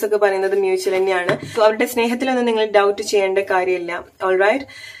ഫീലിങ്സ് ഒക്കെ പറയുന്നത് മ്യൂച്വൽ തന്നെയാണ്. സോ അവരുടെ സ്നേഹത്തിലൊന്നും നിങ്ങൾ ഡൗട്ട് ചെയ്യേണ്ട കാര്യമില്ല. ഓൾറൈറ്റ്,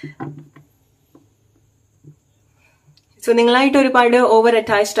 സോ നിങ്ങളായിട്ട് ഒരുപാട് ഓവർ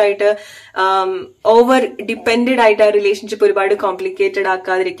അറ്റാച്ച്ഡ് ആയിട്ട്, ഓവർ ഡിപ്പെൻഡഡ് ആയിട്ട് ആ റിലേഷൻഷിപ്പ് ഒരുപാട് കോംപ്ലിക്കേറ്റഡ്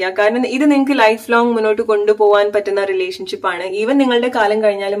ആക്കാതിരിക്കുക. കാരണം ഇത് നിങ്ങൾക്ക് ലൈഫ് ലോങ് മുന്നോട്ട് കൊണ്ടുപോകാൻ പറ്റുന്ന റിലേഷൻഷിപ്പ് ആണ്. ഈവൻ നിങ്ങളുടെ കാലം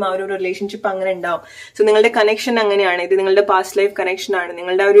കഴിഞ്ഞാലും ആ ഒരു റിലേഷൻഷിപ്പ് അങ്ങനെ ഉണ്ടാവും. സോ നിങ്ങളുടെ കണക്ഷൻ അങ്ങനെയാണ്. ഇത് നിങ്ങളുടെ പാസ്റ്റ് ലൈഫ് കണക്ഷൻ ആണ്,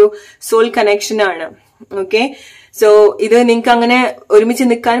 നിങ്ങളുടെ ഒരു സോൾ കണക്ഷൻ ആണ്. ഓക്കെ, സോ ഇത് നിങ്ങൾക്ക് അങ്ങനെ ഒരുമിച്ച്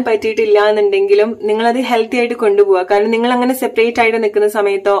നിൽക്കാൻ പറ്റിയിട്ടില്ല എന്നുണ്ടെങ്കിലും നിങ്ങളത് ഹെൽത്തി ആയിട്ട് കൊണ്ടുപോവുക. കാരണം നിങ്ങൾ അങ്ങനെ സെപ്പറേറ്റ് ആയിട്ട് നിൽക്കുന്ന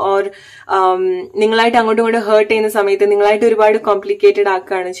സമയത്തോ ഓർ നിങ്ങളായിട്ട് അങ്ങോട്ടും ഇങ്ങോട്ടും ഹേർട്ട് ചെയ്യുന്ന സമയത്ത് നിങ്ങളായിട്ട് ഒരുപാട് കോംപ്ലിക്കേറ്റഡ്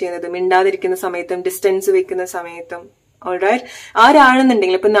ആക്കുകയാണ് ചെയ്യുന്നത്. മിണ്ടാതിരിക്കുന്ന സമയത്തും ഡിസ്റ്റൻസ് വെക്കുന്ന സമയത്തും. ഓൾറൈറ്റ്,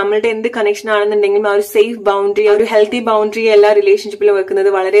 ആരാണെന്നുണ്ടെങ്കിലും ഇപ്പൊ നമ്മളുടെ എന്ത് കണക്ഷൻ ആണെന്നുണ്ടെങ്കിലും ആ ഒരു സേഫ് ബൗണ്ടറി, ആ ഒരു ഹെൽത്തി ബൗണ്ടറി എല്ലാ റിലേഷൻഷിപ്പിലും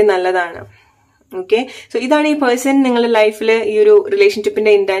വെക്കുന്നത് വളരെ നല്ലതാണ്. ഓക്കെ, സോ ഇതാണ് ഈ പേഴ്സൺ നിങ്ങളുടെ ലൈഫിൽ ഈ ഒരു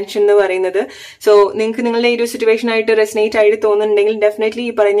റിലേഷൻഷിപ്പിന്റെ ഇന്റൻഷൻ എന്ന് പറയുന്നത്. സോ നിങ്ങൾക്ക് നിങ്ങളുടെ ഈ ഒരു സിറ്റുവേഷൻ ആയിട്ട് റെസനേറ്റ് ആയിട്ട് തോന്നുന്നുണ്ടെങ്കിൽ ഡെഫിനറ്റ്ലി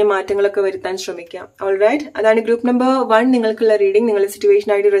ഈ പറഞ്ഞ മാറ്റങ്ങളൊക്കെ വരുത്താൻ ശ്രമിക്കാം. ഓൾറൈറ്റ്, അതാണ് ഗ്രൂപ്പ് നമ്പർ 1 നിങ്ങൾക്കുള്ള റീഡിംഗ്. നിങ്ങളുടെ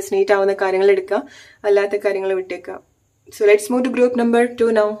സിറ്റുവേഷൻ ആയിട്ട് റെസനേറ്റ് ആവുന്ന കാര്യങ്ങൾ എടുക്കുക, അല്ലാത്ത കാര്യങ്ങൾ വിട്ടേക്കുക. So let's move to group number 2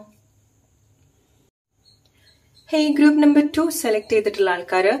 now. Group number 2 select ചെയ്തിട്ടുള്ള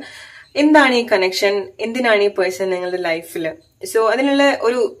ആൾക്കാര്, എന്താണ് ഈ കണക്ഷൻ, എന്തിനാണ് ഈ പേഴ്സൺ നിങ്ങളുടെ ലൈഫിൽ? സോ അതിനുള്ള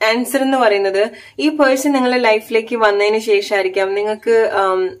ഒരു ആൻസർ എന്ന് പറയുന്നത്, ഈ പേഴ്സൺ നിങ്ങളുടെ ലൈഫിലേക്ക് വന്നതിന് ശേഷമായിരിക്കാം നിങ്ങൾക്ക്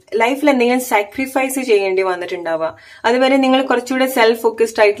ലൈഫിൽ എന്തെങ്കിലും സാക്രിഫൈസ് ചെയ്യേണ്ടി വന്നിട്ടുണ്ടാവുക. അതുവരെ നിങ്ങൾ കുറച്ചുകൂടെ സെൽഫ്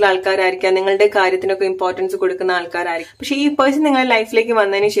ഫോക്കസ്ഡ് ആയിട്ടുള്ള ആൾക്കാരായിരിക്കാം, നിങ്ങളുടെ കാര്യത്തിനൊക്കെ ഇമ്പോർട്ടൻസ് കൊടുക്കുന്ന ആൾക്കാരായിരിക്കും. പക്ഷെ ഈ പേഴ്സൺ നിങ്ങളുടെ ലൈഫിലേക്ക്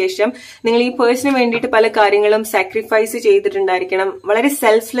വന്നതിന് ശേഷം നിങ്ങൾ ഈ പേഴ്സണിന് വേണ്ടിയിട്ട് പല കാര്യങ്ങളും സാക്രിഫൈസ് ചെയ്തിട്ടുണ്ടായിരിക്കണം, വളരെ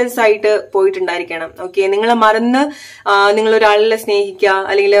സെൽഫ്ലെസ് ആയിട്ട് പോയിട്ടുണ്ടായിരിക്കണം. ഓക്കെ, നിങ്ങളെ മറന്ന് നിങ്ങൾ ഒരാളെ സ്നേഹിക്കുക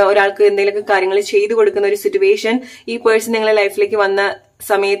അല്ലെങ്കിൽ ഒരാൾക്ക് എന്തെങ്കിലുമൊക്കെ കാര്യങ്ങൾ ചെയ്തു കൊടുക്കുന്ന ഒരു സിറ്റുവേഷൻ ഈ പേഴ്സൺ നിങ്ങളുടെ ലൈഫിലേക്ക് വന്ന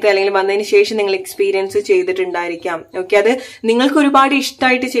സമയത്ത് അല്ലെങ്കിൽ വന്നതിന് ശേഷം നിങ്ങൾ എക്സ്പീരിയൻസ് ചെയ്തിട്ടുണ്ടായിരിക്കാം. ഓക്കെ, അത് നിങ്ങൾക്ക് ഒരുപാട്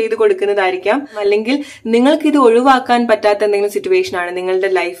ഇഷ്ടമായിട്ട് ചെയ്തു കൊടുക്കുന്നതായിരിക്കാം, അല്ലെങ്കിൽ നിങ്ങൾക്ക് ഇത് ഒഴിവാക്കാൻ പറ്റാത്ത എന്തെങ്കിലും സിറ്റുവേഷൻ ആണ് നിങ്ങളുടെ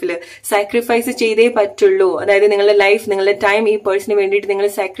ലൈഫിൽ. സാക്രിഫൈസ് ചെയ്തേ പറ്റുള്ളൂ, അതായത് നിങ്ങളുടെ ലൈഫ്, നിങ്ങളുടെ ടൈം ഈ പേഴ്സണിന് വേണ്ടിയിട്ട് നിങ്ങൾ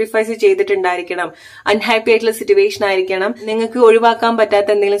സാക്രിഫൈസ് ചെയ്തിട്ടുണ്ടായിരിക്കണം. അൺഹാപ്പി ആയിട്ടുള്ള സിറ്റുവേഷൻ ആയിരിക്കണം, നിങ്ങൾക്ക് ഒഴിവാക്കാൻ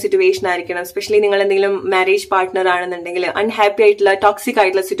പറ്റാത്ത എന്തെങ്കിലും സിറ്റുവേഷൻ ആയിരിക്കണം. എസ്പെഷ്യലി നിങ്ങൾ എന്തെങ്കിലും മാരേജ് പാർട്ട്ണർ ആണെന്നുണ്ടെങ്കിൽ അൺഹാപ്പി ആയിട്ടുള്ള ടോക്സിക്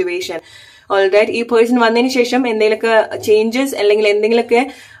ആയിട്ടുള്ള സിറ്റുവേഷൻ. ഓൾറൈറ്റ്, ഈ പേഴ്സൺ വന്നതിന് ശേഷം എന്തെങ്കിലുമൊക്കെ ചേഞ്ചസ് അല്ലെങ്കിൽ എന്തെങ്കിലുമൊക്കെ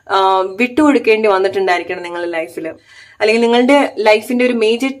വിട്ടുകൊടുക്കേണ്ടി വന്നിട്ടുണ്ടായിരിക്കണം നിങ്ങളുടെ ലൈഫിൽ, അല്ലെങ്കിൽ നിങ്ങളുടെ ലൈഫിന്റെ ഒരു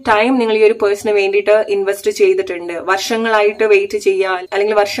മേജർ ടൈം നിങ്ങൾ ഈ ഒരു പേഴ്സണിന് വേണ്ടിയിട്ട് ഇൻവെസ്റ്റ് ചെയ്തിട്ടുണ്ട്. വർഷങ്ങളായിട്ട് വെയിറ്റ് ചെയ്യുക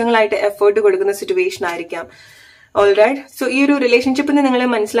അല്ലെങ്കിൽ വർഷങ്ങളായിട്ട് എഫേർട്ട് കൊടുക്കുന്ന സിറ്റുവേഷൻ ആയിരിക്കാം. ഓൾറൈറ്റ്, സോ ഈ ഒരു റിലേഷൻഷിപ്പിൽ നിന്ന് നിങ്ങൾ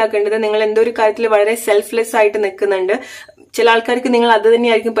മനസ്സിലാക്കേണ്ടത്, നിങ്ങൾ എന്തോ ഒരു കാര്യത്തിൽ വളരെ സെൽഫ്ലെസ് ആയിട്ട് നിൽക്കുന്നുണ്ട്. ചില ആൾക്കാർക്ക് നിങ്ങൾ അത്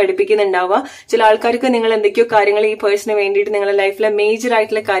തന്നെയായിരിക്കും പഠിപ്പിക്കുന്നുണ്ടാവുക, ചില ആൾക്കാർക്ക് നിങ്ങൾ എന്തൊക്കെയോ കാര്യങ്ങൾ ഈ പേഴ്സണിന് വേണ്ടിയിട്ട് നിങ്ങളുടെ ലൈഫിലെ മേജർ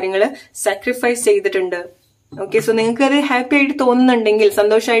ആയിട്ടുള്ള കാര്യങ്ങൾ സാക്രിഫൈസ് ചെയ്തിട്ടുണ്ട്. ഓക്കെ, സോ നിങ്ങൾക്ക് അത് ഹാപ്പി ആയിട്ട് തോന്നുന്നുണ്ടെങ്കിൽ,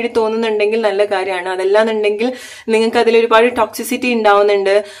 സന്തോഷമായിട്ട് തോന്നുന്നുണ്ടെങ്കിൽ നല്ല കാര്യമാണ്. അതല്ലാന്നുണ്ടെങ്കിൽ നിങ്ങൾക്ക് അതിൽ ഒരുപാട് ടോക്സിസിറ്റി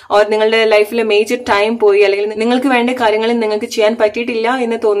ഉണ്ടാവുന്നുണ്ട്, ഓർ നിങ്ങളുടെ ലൈഫിലെ മേജർ ടൈം പോയി, അല്ലെങ്കിൽ നിങ്ങൾക്ക് വേണ്ട കാര്യങ്ങൾ നിങ്ങൾക്ക് ചെയ്യാൻ പറ്റിയിട്ടില്ല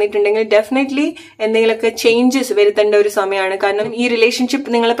എന്ന് തോന്നിയിട്ടുണ്ടെങ്കിൽ ഡെഫിനറ്റ്ലി എന്തെങ്കിലുമൊക്കെ ചേഞ്ചസ് വരുത്തേണ്ട ഒരു സമയമാണ്. കാരണം ഈ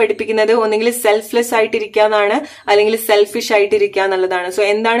റിലേഷൻഷിപ്പ് നിങ്ങളെ പഠിപ്പിക്കുന്നത് ഒന്നെങ്കിൽ സെൽഫ്ലെസ് ആയിട്ടിരിക്കാന്നാണ്, അല്ലെങ്കിൽ സെൽഫിഷ് ആയിട്ടിരിക്കുക എന്നുള്ളതാണ്. സോ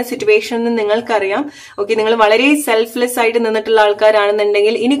എന്താണ് സിറ്റുവേഷൻ എന്ന് നിങ്ങൾക്കറിയാം. ഓക്കെ, നിങ്ങൾ വളരെ സെൽഫ്ലെസ് ആയിട്ട് നിന്നിട്ടുള്ള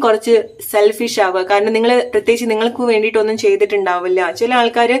ആൾക്കാരാണെന്നുണ്ടെങ്കിൽ ഇനി കുറച്ച് സെൽഫിഷ് ആവുക. കാരണം നിങ്ങൾ പ്രത്യേകിച്ച് നിങ്ങൾക്ക് വേണ്ടിയിട്ടൊന്നും ചെയ്തിട്ടുണ്ടാവില്ല. ചില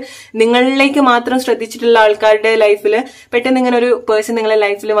ആൾക്കാർ നിങ്ങളിലേക്ക് മാത്രം ശ്രദ്ധിച്ചിട്ടുള്ള ആൾക്കാരുടെ ലൈഫിൽ പെട്ടെന്ന് ഇങ്ങനെ ഒരു പേഴ്സൺ നിങ്ങളുടെ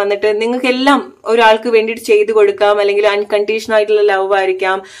ലൈഫിൽ വന്നിട്ട് നിങ്ങൾക്ക് എല്ലാം ഒരാൾക്ക് വേണ്ടിയിട്ട് ചെയ്തു കൊടുക്കാം, അല്ലെങ്കിൽ അൺകണ്ടീഷണൽ ആയിട്ടുള്ള ലവ്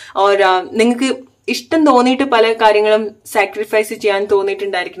ആയിരിക്കാം, ഓർ നിങ്ങൾക്ക് ഇഷ്ടം തോന്നിയിട്ട് പല കാര്യങ്ങളും സാക്രിഫൈസ് ചെയ്യാൻ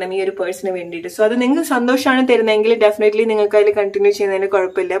തോന്നിയിട്ടുണ്ടായിരിക്കണം ഈ ഒരു പേഴ്സണിന് വേണ്ടിയിട്ട്. സോ അത് നിങ്ങൾക്ക് സന്തോഷമാണ് തരുന്നതെങ്കിൽ ഡെഫിനറ്റ്ലി നിങ്ങൾക്ക് അതിൽ കണ്ടിന്യൂ ചെയ്യുന്നതിന്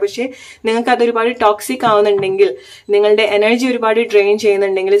കുഴപ്പമില്ല. പക്ഷെ നിങ്ങൾക്ക് അത് ഒരുപാട് ടോക്സിക് ആവുന്നുണ്ടെങ്കിൽ, നിങ്ങളുടെ എനർജി ഒരുപാട് ഡ്രെയിൻ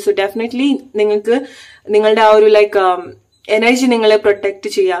ചെയ്യുന്നുണ്ടെങ്കിൽ, സോ ഡെഫിനറ്റ്ലി നിങ്ങൾക്ക് നിങ്ങളുടെ ആ ഒരു എനർജി നിങ്ങളെ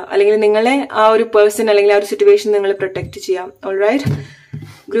പ്രൊട്ടക്ട് ചെയ്യാം, അല്ലെങ്കിൽ നിങ്ങളെ ആ ഒരു പേഴ്സൺ അല്ലെങ്കിൽ ആ ഒരു സിറ്റുവേഷൻ നിങ്ങൾ പ്രൊട്ടക്ട് ചെയ്യാം. Alright,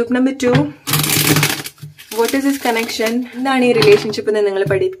 group number 2, what is this connection? എന്താണ് ഈ റിലേഷൻഷിപ്പ് എന്ന് നിങ്ങൾ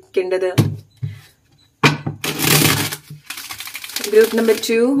പഠിക്കേണ്ടത്? Group number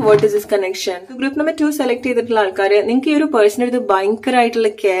 2, what is this connection? Group number 2 select ചെയ്തിട്ടുള്ള ആൾക്കാർ, നിങ്ങൾക്ക് ഈ ഒരു പേഴ്സണൽ അടുത്ത് ഭയങ്കരമായിട്ടുള്ള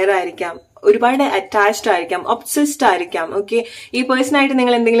കെയർ ആയിരിക്കാം, ഒരുപാട് അറ്റാച്ച്ഡ് ആയിരിക്കാം, ഒബ്സസ്ഡ് ആയിരിക്കാം. ഓക്കെ, ഈ പേഴ്സണായിട്ട്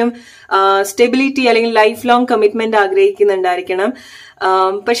നിങ്ങൾ എന്തെങ്കിലും സ്റ്റെബിലിറ്റി അല്ലെങ്കിൽ ലൈഫ് ലോങ് കമ്മിറ്റ്മെന്റ് ആഗ്രഹിക്കുന്നുണ്ടായിരിക്കണം.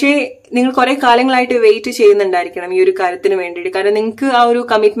 പക്ഷേ നിങ്ങൾ കുറെ കാലങ്ങളായിട്ട് വെയിറ്റ് ചെയ്യുന്നുണ്ടായിരിക്കണം ഈ ഒരു കാര്യത്തിന് വേണ്ടിയിട്ട്. കാരണം നിങ്ങൾക്ക് ആ ഒരു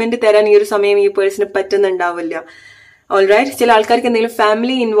കമ്മിറ്റ്മെന്റ് തരാൻ ഈ ഒരു സമയം ഈ പേഴ്സണ് പറ്റുന്നുണ്ടാവില്ല. ഓൾറൈറ്റ്, ചില ആൾക്കാർക്ക് എന്തെങ്കിലും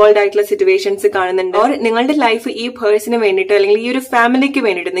ഫാമിലി ഇൻവോൾവ് ആയിട്ടുള്ള സിറ്റുവേഷൻസ് കാണുന്നുണ്ട്, ഓർ നിങ്ങളുടെ ലൈഫ് ഈ പേഴ്സണിന് വേണ്ടിയിട്ട് അല്ലെങ്കിൽ ഈ ഒരു ഫാമിലിക്ക്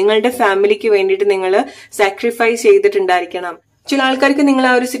വേണ്ടിയിട്ട്, നിങ്ങളുടെ ഫാമിലിക്ക് വേണ്ടിയിട്ട് നിങ്ങൾ സാക്രിഫൈസ് ചെയ്തിട്ടുണ്ടായിരിക്കണം. ചില ആൾക്കാർക്ക് നിങ്ങൾ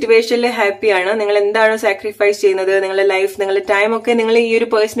ആ ഒരു സിറ്റുവേഷനിൽ ഹാപ്പിയാണ്. നിങ്ങൾ എന്താണോ സാക്രിഫൈസ് ചെയ്യുന്നത്, നിങ്ങളുടെ ലൈഫ്, നിങ്ങളുടെ ടൈം ഒക്കെ നിങ്ങൾ ഈ ഒരു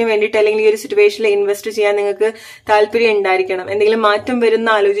പേഴ്സണിന് വേണ്ടിയിട്ട് അല്ലെങ്കിൽ ഈ ഒരു സിറ്റുവേഷനിൽ ഇൻവെസ്റ്റ് ചെയ്യാൻ നിങ്ങൾക്ക് താല്പര്യം ഉണ്ടായിരിക്കണം. എന്തെങ്കിലും മാറ്റം വരുന്ന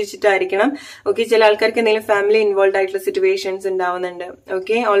ആലോചിച്ചിട്ടായിരിക്കണം. ഓക്കെ, ചില ആൾക്കാർക്ക് എന്തെങ്കിലും ഫാമിലി ഇൻവോൾവ് ആയിട്ടുള്ള സിറ്റുവേഷൻസ് ഉണ്ടാവുന്നുണ്ട്.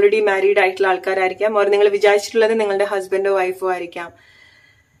 ഓക്കെ, ഓൾറെഡി മാരീഡ് ആയിട്ടുള്ള ആൾക്കാരായിരിക്കാം, ഓർ നിങ്ങൾ വിചാരിച്ചിട്ടുള്ളത് നിങ്ങളുടെ ഹസ്ബൻഡോ വൈഫോ ആയിരിക്കാം.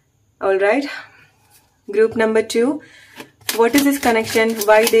 Alright, group number 2, what is this connection,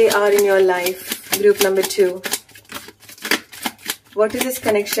 why they are in your life? Group number 2, what is this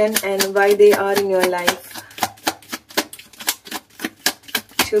connection and why they are in your life?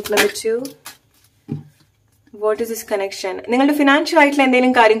 Group number 2, what is this connection? നിങ്ങളുടെ financial ആയിട്ടുള്ള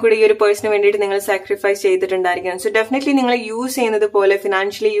എന്തെങ്കിലും കാര്യം കൂടി ഈ ഒരു പേഴ്സണിന് വേണ്ടിയിട്ട് നിങ്ങൾ sacrifice ചെയ്തിട്ടുണ്ടായിരിക്കാം. So definitely നിങ്ങൾ യൂസ് ചെയ്യുന്നത് പോലെ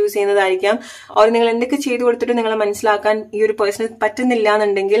ഫിനാൻഷ്യലി യൂസ് ചെയ്യുന്നതായിരിക്കാം. ഓർ നിങ്ങൾ എന്തൊക്കെ ചെയ്തു കൊടുത്തിട്ട് നിങ്ങളെ മനസ്സിലാക്കാൻ ഈ ഒരു പേഴ്സണ് പറ്റുന്നില്ല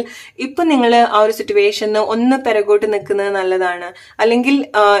എന്നുണ്ടെങ്കിൽ ഇപ്പൊ നിങ്ങൾ ആ ഒരു സിറ്റുവേഷന് ഒന്ന് പിറകോട്ട് നിൽക്കുന്നത് നല്ലതാണ്. അല്ലെങ്കിൽ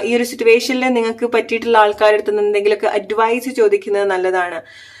ഈ ഒരു സിറ്റുവേഷനിൽ നിങ്ങൾക്ക് പറ്റിയിട്ടുള്ള ആൾക്കാരുടെ അടുത്ത് നിന്ന് എന്തെങ്കിലുമൊക്കെ അഡ്വൈസ് ചോദിക്കുന്നത് നല്ലതാണ്.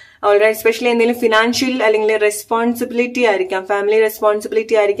 ഓൾറൈറ്റ്, എസ്പെഷ്യലി എന്തെങ്കിലും ഫിനാൻഷ്യൽ അല്ലെങ്കിൽ റെസ്പോൺസിബിലിറ്റി ആയിരിക്കാം, ഫാമിലി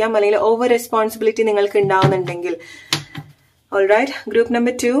റെസ്പോൺസിബിലിറ്റി ആയിരിക്കാം, അല്ലെങ്കിൽ ഓവർ റെസ്പോൺസിബിലിറ്റി നിങ്ങൾക്ക് ഉണ്ടാവുന്നുണ്ടെങ്കിൽ. Alright, group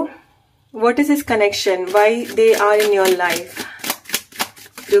number 2, what is this connection, why they are in your life?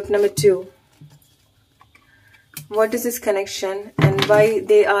 Group number 2, what is this connection and why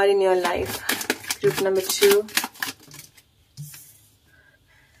they are in your life? Group number 2.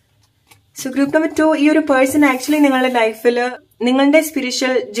 So group number 2, ഈ ഒരു person actually നിങ്ങളുടെ ലൈഫിൽ നിങ്ങളുടെ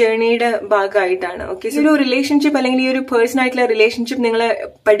spiritual ജേർണിയുടെ ഭാഗമായിട്ടാണ്. Okay, so ഒരു relationship അല്ലെങ്കിൽ ഈ ഒരു പേഴ്സൺ ആയിട്ടുള്ള റിലേഷൻഷിപ്പ് നിങ്ങളെ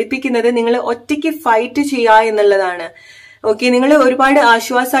പഠിപ്പിക്കുന്നത് നിങ്ങൾ ഒറ്റയ്ക്ക് ഫൈറ്റ് ചെയ്യുക എന്നുള്ളതാണ്. ഓക്കെ, നിങ്ങൾ ഒരുപാട്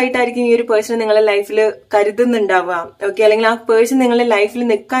ആശ്വാസമായിട്ടായിരിക്കും ഈ ഒരു പേഴ്സൺ നിങ്ങളുടെ ലൈഫിൽ കരുതുന്നുണ്ടാവുക. ഓക്കെ, അല്ലെങ്കിൽ ആ പേഴ്സൺ നിങ്ങളുടെ ലൈഫിൽ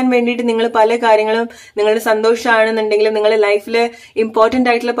നിൽക്കാൻ വേണ്ടിയിട്ട് നിങ്ങൾ പല കാര്യങ്ങളും, നിങ്ങളുടെ സന്തോഷമാണെന്നുണ്ടെങ്കിലും നിങ്ങളുടെ ലൈഫിൽ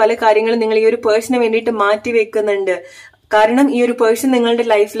ഇമ്പോർട്ടന്റ് ആയിട്ടുള്ള പല കാര്യങ്ങളും നിങ്ങൾ ഈ ഒരു പേഴ്സണിന് വേണ്ടിയിട്ട് മാറ്റി വെക്കുന്നുണ്ട്. കാരണം ഈ ഒരു പേഴ്സൺ നിങ്ങളുടെ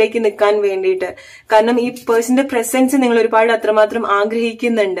ലൈഫിലേക്ക് നിൽക്കാൻ വേണ്ടിയിട്ട്, കാരണം ഈ പേഴ്സന്റെ പ്രസൻസ് നിങ്ങൾ ഒരുപാട് അത്രമാത്രം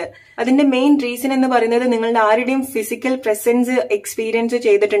ആഗ്രഹിക്കുന്നുണ്ട്. അതിന്റെ മെയിൻ റീസൺ എന്ന് പറയുന്നത് നിങ്ങളുടെ ആരുടെയും ഫിസിക്കൽ പ്രസൻസ് എക്സ്പീരിയൻസ്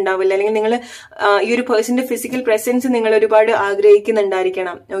ചെയ്തിട്ടുണ്ടാവില്ല, അല്ലെങ്കിൽ നിങ്ങൾ ഈ ഒരു പേഴ്സന്റെ ഫിസിക്കൽ പ്രസൻസ് നിങ്ങൾ ഒരുപാട്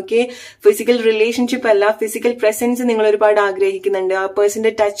ആഗ്രഹിക്കുന്നുണ്ടായിരിക്കണം. ഓക്കെ, ഫിസിക്കൽ റിലേഷൻഷിപ്പ് അല്ല, ഫിസിക്കൽ പ്രസൻസ് നിങ്ങൾ ഒരുപാട് ആഗ്രഹിക്കുന്നുണ്ട്. ആ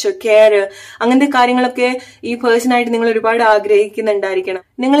പേഴ്സന്റെ ടച്ച്, കെയർ, അങ്ങനത്തെ കാര്യങ്ങളൊക്കെ ഈ പേഴ്സണായിട്ട് നിങ്ങൾ ഒരുപാട് ആഗ്രഹിക്കുന്നുണ്ടായിരിക്കണം.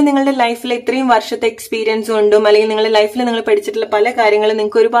 നിങ്ങൾ നിങ്ങളുടെ ലൈഫിൽ ഇത്രയും വർഷത്തെ എക്സ്പീരിയൻസ് കൊണ്ടും അല്ലെങ്കിൽ നിങ്ങളുടെ ലൈഫിൽ നിങ്ങൾ പഠിച്ചിട്ടുള്ള പല കാര്യങ്ങളും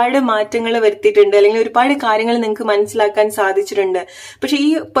നിങ്ങൾക്ക് ഒരുപാട് മാറ്റങ്ങൾ വരുത്തിയിട്ടുണ്ട്, അല്ലെങ്കിൽ ഒരുപാട് കാര്യങ്ങൾ നിങ്ങൾക്ക് മനസ്സിലാക്കാൻ സാധിച്ചിട്ടുണ്ട്. പക്ഷെ ഈ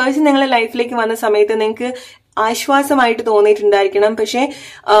പേഴ്സൺ നിങ്ങളുടെ ലൈഫിലേക്ക് വന്ന സമയത്ത് നിങ്ങൾക്ക് ആശ്വാസമായിട്ട് തോന്നിയിട്ടുണ്ടായിരിക്കണം. പക്ഷെ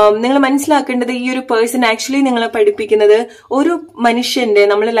നിങ്ങൾ മനസ്സിലാക്കേണ്ടത് ഈ ഒരു പേഴ്സൺ ആക്ച്വലി നിങ്ങളെ പഠിപ്പിക്കുന്നത് ഒരു മനുഷ്യന്റെ,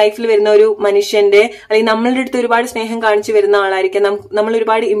 നമ്മുടെ ലൈഫിൽ വരുന്ന ഒരു മനുഷ്യന്റെ, അല്ലെങ്കിൽ നമ്മളുടെ അടുത്ത് ഒരുപാട് സ്നേഹം കാണിച്ചു വരുന്ന ആളായിരിക്കാം, നമ്മൾ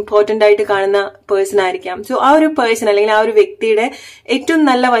ഒരുപാട് ഇമ്പോർട്ടന്റ് ആയിട്ട് കാണുന്ന പേഴ്സൺ ആയിരിക്കാം. സോ ആ ഒരു പേഴ്സൺ അല്ലെങ്കിൽ ആ ഒരു വ്യക്തിയുടെ ഏറ്റവും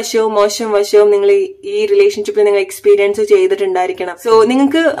നല്ല വശവും മോശം വശവും നിങ്ങൾ ഈ റിലേഷൻഷിപ്പിൽ നിങ്ങൾ എക്സ്പീരിയൻസ് ചെയ്തിട്ടുണ്ടായിരിക്കണം. സോ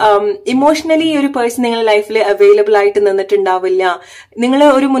നിങ്ങൾക്ക് ഇമോഷണലി ഈ ഒരു പേഴ്സൺ നിങ്ങളുടെ ലൈഫിൽ അവൈലബിൾ ആയിട്ട് നിന്നിട്ടുണ്ടാവില്ല. നിങ്ങൾ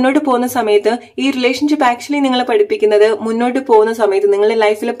ഒരു മുന്നോട്ട് പോകുന്ന സമയത്ത് ഈ റിലേഷൻഷിപ്പ് ആക്ച്വലി നിങ്ങളെ പഠിപ്പിക്കുന്നത് മുന്നോട്ട് പോകുന്ന സമയത്ത് നിങ്ങളുടെ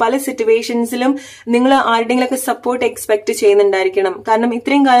ലൈഫിലെ പല സിറ്റുവേഷൻസിലും നിങ്ങൾ ആരുടെങ്കിലൊക്കെ സപ്പോർട്ട് എക്സ്പെക്ട് ചെയ്യുന്നുണ്ടായിരിക്കണം. കാരണം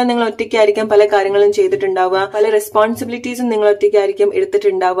ഇത്രയും കാലം നിങ്ങൾ ഒറ്റയ്ക്കായിരിക്കാം പല കാര്യങ്ങളും ചെയ്തിട്ടുണ്ടാവുക, പല റെസ്പോൺസിബിലിറ്റീസും നിങ്ങൾ ഒറ്റയ്ക്കായിരിക്കും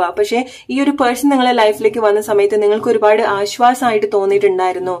എടുത്തിട്ടുണ്ടാവുക. പക്ഷെ ഈ ഒരു പേഴ്സൺ നിങ്ങളുടെ ലൈഫിലേക്ക് വന്ന സമയത്ത് നിങ്ങൾക്ക് ഒരുപാട് ആശ്വാസമായിട്ട്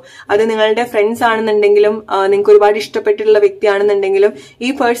തോന്നിയിട്ടുണ്ടായിരുന്നു. അത് നിങ്ങളുടെ ഫ്രണ്ട്സ് ആണെന്നുണ്ടെങ്കിലും നിങ്ങൾക്ക് ഒരുപാട് ഇഷ്ടപ്പെട്ടിട്ടുള്ള വ്യക്തിയാണെന്നുണ്ടെങ്കിലും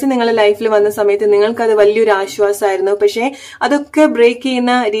ഈ പേഴ്സൺ നിങ്ങളുടെ ലൈഫിൽ വന്ന സമയത്ത് നിങ്ങൾക്ക് അത് വലിയൊരു ആശ്വാസമായിരുന്നു. പക്ഷെ അതൊക്കെ ബ്രേക്ക്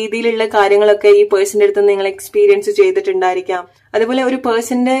ചെയ്യുന്ന രീതിയിലുള്ള കാര്യങ്ങളൊക്കെ ഈ പേഴ്സന്റെ അടുത്ത് നിങ്ങൾ എക്സ്പീരിയൻസ് ചെയ്തിട്ടുണ്ടായിരിക്കാം. അതുപോലെ ഒരു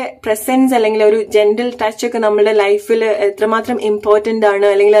പേഴ്സന്റെ പ്രസൻസ് അല്ലെങ്കിൽ ഒരു ജെന്റൽ ടച്ച് ഒക്കെ നമ്മുടെ ലൈഫിൽ എത്രമാത്രം ഇമ്പോർട്ടന്റ് ആണ്,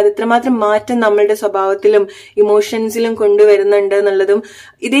 അല്ലെങ്കിൽ അത് എത്രമാത്രം മാറ്റം നമ്മളുടെ സ്വഭാവത്തിലും ഇമോഷൻസിലും കൊണ്ടുവരുന്നുണ്ട് എന്നുള്ളതും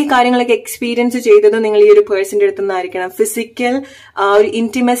ഇതേ കാര്യങ്ങളൊക്കെ എക്സ്പീരിയൻസ് ചെയ്തതും നിങ്ങൾ ഈ ഒരു പേഴ്സന്റെ അടുത്ത് നിന്നായിരിക്കണം. ഫിസിക്കൽ ഒരു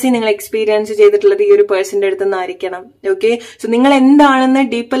ഇന്റിമസി നിങ്ങൾ എക്സ്പീരിയൻസ് ചെയ്തിട്ടുള്ളത് ഈ ഒരു പേഴ്സന്റെ അടുത്ത് നിന്നായിരിക്കണം. ഓക്കെ, സോ നിങ്ങൾ എന്താണെന്ന്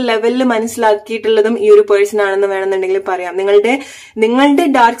ഡീപ്പർ ലെവലിൽ മനസ്സിലാക്കിയിട്ടുള്ളതും ഈ ഒരു പേഴ്സൺ ആണെന്ന് വേണമെന്നുണ്ടെങ്കിൽ പറയാം. നിങ്ങളുടെ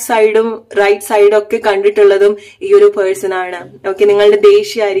ഡാർക്ക് സൈഡും റൈറ്റ് സൈഡും ഒക്കെ കണ്ടിട്ടുള്ളതും ഈ ഒരു പേഴ്സൺ ആണ്. ഓക്കെ, നിങ്ങളുടെ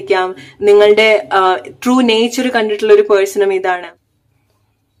ദേഷ്യമായിരിക്കാം, നിങ്ങളുടെ ട്രൂ നേച്ചർ കണ്ടിട്ടുള്ള ഒരു പേഴ്സണും ഇതാണ്.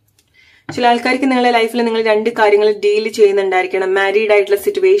 ചില ആൾക്കാർക്ക് നിങ്ങളുടെ ലൈഫിൽ നിങ്ങൾ രണ്ട് കാര്യങ്ങൾ ഡീൽ ചെയ്യുന്നുണ്ടായിരിക്കണം. മാരീഡ് ആയിട്ടുള്ള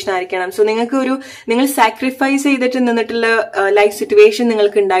സിറ്റുവേഷൻ ആയിരിക്കണം. സോ നിങ്ങൾ സാക്രിഫൈസ് ചെയ്തിട്ട് നിന്നിട്ടുള്ള ലൈഫ് സിറ്റുവേഷൻ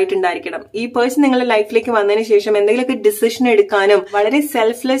നിങ്ങൾക്ക് ഉണ്ടായിട്ടുണ്ടായിരിക്കണം. ഈ പേഴ്സൺ നിങ്ങളുടെ ലൈഫിലേക്ക് വന്നതിന് ശേഷം എന്തെങ്കിലുമൊക്കെ ഡിസിഷൻ എടുക്കാനും വളരെ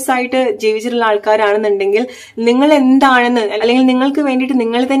സെൽഫ്ലെസ് ആയിട്ട് ജീവിച്ചിട്ടുള്ള ആൾക്കാരാണെന്നുണ്ടെങ്കിൽ നിങ്ങൾ എന്താണെന്ന്, അല്ലെങ്കിൽ നിങ്ങൾക്ക് വേണ്ടിയിട്ട്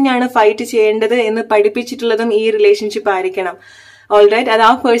നിങ്ങൾ തന്നെയാണ് ഫൈറ്റ് ചെയ്യേണ്ടത് എന്ന് പഠിപ്പിച്ചിട്ടുള്ളതും ഈ റിലേഷൻഷിപ്പ് ആയിരിക്കണം. ഓൾറൈറ്റ്, അത് ആ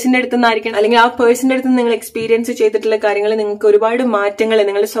പേഴ്സന്റെ അടുത്ത് നിന്നായിരിക്കണം, അല്ലെങ്കിൽ ആ പേഴ്സന്റെ അടുത്ത് നിങ്ങൾ എക്സ്പീരിയൻസ് ചെയ്തിട്ടുള്ള കാര്യങ്ങൾ നിങ്ങൾക്ക് ഒരുപാട് മാറ്റങ്ങൾ,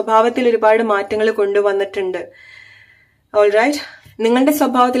 നിങ്ങളുടെ സ്വഭാവത്തിൽ ഒരുപാട് മാറ്റങ്ങൾ കൊണ്ടുവന്നിട്ടുണ്ട്. ഓൾറൈറ്റ്, നിങ്ങളുടെ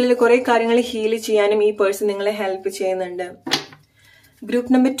സ്വഭാവത്തിൽ കുറെ കാര്യങ്ങൾ ഹീൽ ചെയ്യാനും ഈ പേഴ്സൺ നിങ്ങളെ ഹെൽപ്പ് ചെയ്യുന്നുണ്ട്.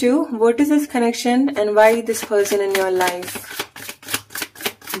 Group number 2, what is this connection and why this person in your life?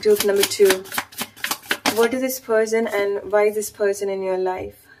 Group number 2, What is this person and why is this person in your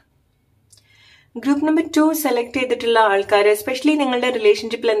life? Group number 2 select ചെയ്തിട്ടുള്ള ആൾക്കാർ, especially നിങ്ങളുടെ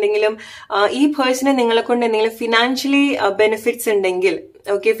റിലേഷൻഷിപ്പിൽ എന്തെങ്കിലും ഈ person നിങ്ങളെ കൊണ്ട് എന്തെങ്കിലും financially benefits ഉണ്ടെങ്കിൽ,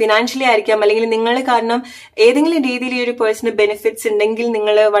 ഓക്കെ, ഫിനാൻഷ്യലി ആയിരിക്കാം, അല്ലെങ്കിൽ നിങ്ങൾ കാരണം ഏതെങ്കിലും രീതിയിൽ ഈ ഒരു പേഴ്സണ് ബെനിഫിറ്റ്സ് ഉണ്ടെങ്കിൽ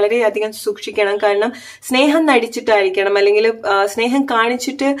നിങ്ങൾ വളരെയധികം സൂക്ഷിക്കണം. കാരണം സ്നേഹം നടിച്ചിട്ടായിരിക്കണം, അല്ലെങ്കിൽ സ്നേഹം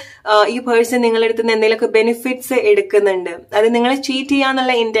കാണിച്ചിട്ട് ഈ പേഴ്സൺ നിങ്ങളുടെ അടുത്ത് നിന്ന് എന്തെങ്കിലുമൊക്കെ ബെനിഫിറ്റ്സ് എടുക്കുന്നുണ്ട്. അത് നിങ്ങളെ ചീറ്റ്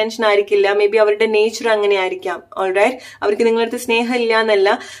ചെയ്യാന്നുള്ള ഇന്റൻഷൻ ആയിരിക്കില്ല, മേ ബി അവരുടെ നേച്ചർ അങ്ങനെ ആയിരിക്കാം. ഓൾറൈറ്റ്, അവർക്ക് നിങ്ങളുടെ അടുത്ത് സ്നേഹം ഇല്ല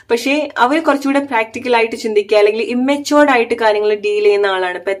എന്നല്ല, പക്ഷേ അവർ കുറച്ചുകൂടെ പ്രാക്ടിക്കൽ ആയിട്ട് ചിന്തിക്കുക, അല്ലെങ്കിൽ ഇമ്മെച്ചോർഡ് ആയിട്ട് കാര്യങ്ങൾ ഡീൽ ചെയ്യുന്ന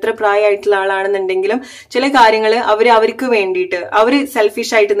ആളാണ്. ഇപ്പൊ എത്ര പ്രായമായിട്ടുള്ള ആളാണെന്നുണ്ടെങ്കിലും ചില കാര്യങ്ങൾ അവർക്ക് വേണ്ടിയിട്ട് അവർ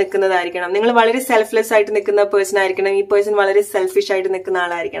സെൽഫിഷ് ആയിട്ട് നിൽക്കുന്നതായിരിക്കണം. നിങ്ങൾ വളരെ സെൽഫ്ലെസ് ആയിട്ട് നിൽക്കുന്ന പേഴ്സൺ ആയിരിക്കണം, ഈ പേഴ്സൺ വളരെ സെൽഫിഷ് ആയിട്ട് നിൽക്കുന്ന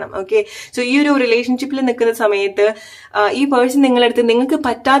ആളായിരിക്കണം. ഓക്കെ, സോ ഈ ഒരു റിലേഷൻഷിപ്പിൽ നിൽക്കുന്ന സമയത്ത് ഈ പേഴ്സൺ നിങ്ങളടുത്ത് നിങ്ങൾക്ക്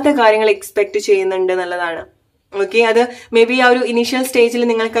പറ്റാത്ത കാര്യങ്ങൾ എക്സ്പെക്ട് ചെയ്യുന്നുണ്ട് എന്നുള്ളതാണ്. ഓക്കെ, അത് മേ ബി ആ ഒരു ഇനീഷ്യൽ സ്റ്റേജിൽ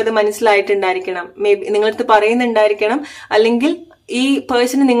നിങ്ങൾക്ക് അത് മനസ്സിലായിട്ടുണ്ടായിരിക്കണം, മേ ബി നിങ്ങളടുത്ത് പറയുന്നുണ്ടായിരിക്കണം, അല്ലെങ്കിൽ ഈ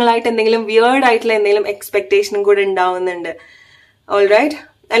പേഴ്സണ് നിങ്ങളായിട്ട് എന്തെങ്കിലും വിയേർഡ് ആയിട്ടുള്ള എന്തെങ്കിലും എക്സ്പെക്ടേഷനും കൂടെ ഉണ്ടാവുന്നുണ്ട്. ഓൾറൈറ്റ്,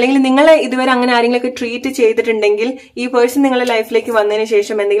 അല്ലെങ്കിൽ നിങ്ങളെ ഇതുവരെ അങ്ങനെ ആരെങ്കിലുമൊക്കെ ട്രീറ്റ് ചെയ്തിട്ടുണ്ടെങ്കിൽ ഈ പേഴ്സൺ നിങ്ങളുടെ ലൈഫിലേക്ക് വന്നതിന്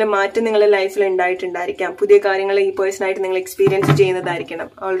ശേഷം എന്തെങ്കിലും മാറ്റം നിങ്ങളുടെ ലൈഫിൽ ഉണ്ടായിട്ടുണ്ടായിരിക്കാം. പുതിയ കാര്യങ്ങൾ ഈ പേഴ്സണായിട്ട് നിങ്ങൾ എക്സ്പീരിയൻസ് ചെയ്യുന്നതായിരിക്കണം.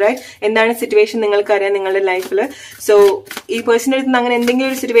 ഓൾറൈറ്റ്, എന്താണ് സിറ്റുവേഷൻ നിങ്ങൾക്കറിയാം നിങ്ങളുടെ ലൈഫിൽ. സോ ഈ പേഴ്സണിന്റെ അടുത്ത് അങ്ങനെ എന്തെങ്കിലും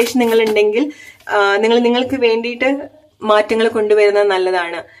ഒരു സിറ്റുവേഷൻ നിങ്ങൾ ഉണ്ടെങ്കിൽ നിങ്ങൾക്ക് വേണ്ടിയിട്ട് മാറ്റങ്ങൾ കൊണ്ടുവരുന്നത്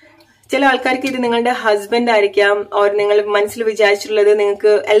നല്ലതാണ്. ചില ആൾക്കാർക്ക് ഇത് നിങ്ങളുടെ ഹസ്ബൻഡ് ആയിരിക്കാം, ഓർ നിങ്ങൾ മനസ്സിൽ വിചാരിച്ചിട്ടുള്ളത്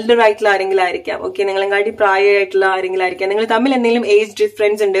നിങ്ങൾക്ക് എൽഡർ ആയിട്ടുള്ള ആരെങ്കിലും ആയിരിക്കാം. ഓക്കെ, നിങ്ങളെക്കാട്ടി പ്രായമായിട്ടുള്ള ആരെങ്കിലും ആയിരിക്കാം. നിങ്ങൾ തമ്മിൽ എന്തെങ്കിലും ഏജ്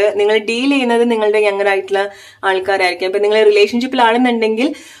ഡിഫറൻസ് ഉണ്ട്, നിങ്ങൾ ഡീൽ ചെയ്യുന്നത് നിങ്ങളുടെ യങ്ങർ ആയിട്ടുള്ള ആൾക്കാരായിരിക്കാം. ഇപ്പൊ നിങ്ങൾ റിലേഷൻഷിപ്പിലാണെന്നുണ്ടെങ്കിൽ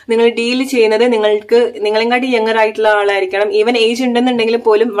നിങ്ങൾ ഡീൽ ചെയ്യുന്നത് നിങ്ങളെക്കാട്ടി യങ്ങർ ആയിട്ടുള്ള ആളായിരിക്കണം. ഈവൻ ഏജ് ഉണ്ടെന്നുണ്ടെങ്കിൽ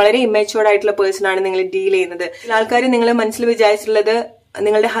പോലും വളരെ ഇമ്മച്ചുവേർഡ് ആയിട്ടുള്ള പേഴ്സൺ ആണ് നിങ്ങൾ ഡീൽ ചെയ്യുന്നത്. ചില ആൾക്കാർ നിങ്ങൾ മനസ്സിൽ വിചാരിച്ചിട്ടുള്ളത്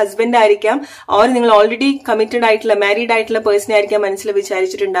നിങ്ങളുടെ ഹസ്ബൻഡ് ആയിരിക്കാം, ഓർ നിങ്ങൾ ഓൾറെഡി കമ്മിറ്റഡ് ആയിട്ടുള്ള മാരീഡ് ആയിട്ടുള്ള പേഴ്സണെ ആയിരിക്കാം മനസ്സിൽ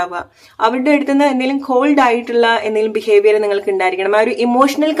വിചാരിച്ചിട്ടുണ്ടാവുക. അവരുടെ അടുത്തുനിന്ന് എന്തെങ്കിലും കോൾഡ് ആയിട്ടുള്ള എന്തെങ്കിലും ബിഹേവിയർ നിങ്ങൾക്ക് ഉണ്ടായിരിക്കണം. ആ ഒരു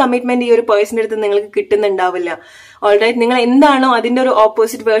ഇമോഷണൽ കമ്മിറ്റ്മെന്റ് ഈ ഒരു പേഴ്സണിന്റെ അടുത്ത് നിങ്ങൾക്ക് കിട്ടുന്നുണ്ടാവില്ല. ഓൾറൈറ്റ്, നിങ്ങൾ എന്താണോ അതിന്റെ ഒരു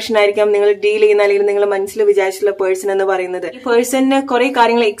ഓപ്പോസിറ്റ് വേർഷൻ ആയിരിക്കാം നിങ്ങൾ ഡീൽ ചെയ്യുന്ന, അല്ലെങ്കിൽ നിങ്ങൾ മനസ്സിൽ വിചാരിച്ചിട്ടുള്ള പേഴ്സൺ എന്ന് പറയുന്നത്. ഈ പേഴ്സണിന് കുറെ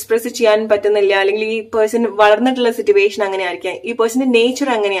കാര്യങ്ങൾ എക്സ്പ്രസ് ചെയ്യാൻ പറ്റുന്നില്ല, അല്ലെങ്കിൽ ഈ പേഴ്സൺ വളർന്നിട്ടുള്ള സിറ്റുവേഷൻ അങ്ങനെ ആയിരിക്കാം, ഈ പേഴ്സണിന്റെ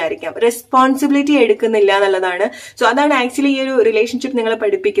നേച്ചർ അങ്ങനെ ആയിരിക്കാം, റെസ്പോൺസിബിലിറ്റി എടുക്കുന്നില്ല എന്നുള്ളതാണ്. സോ അതാണ് ആക്ച്വലി ഈ ഒരു റിലേഷൻഷിപ്പ് നിങ്ങളെ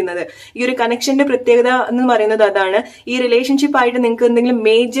പഠിപ്പിക്കുന്നത്. ഈ ഒരു കണക്ഷന്റെ പ്രത്യേകത എന്ന് പറയുന്നത് അതാണ്. ഈ റിലേഷൻഷിപ്പ് ആയിട്ട് നിങ്ങൾക്ക് എന്തെങ്കിലും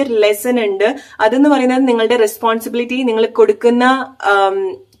മേജർ ലെസൺ ഉണ്ട്, അതെന്ന് പറയുന്നത് നിങ്ങളുടെ റെസ്പോൺസിബിലിറ്റി, നിങ്ങൾ കൊടുക്കുന്ന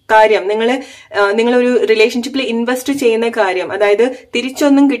കാര്യം, നിങ്ങളൊരു റിലേഷൻഷിപ്പിൽ ഇൻവെസ്റ്റ് ചെയ്യുന്ന കാര്യം, അതായത്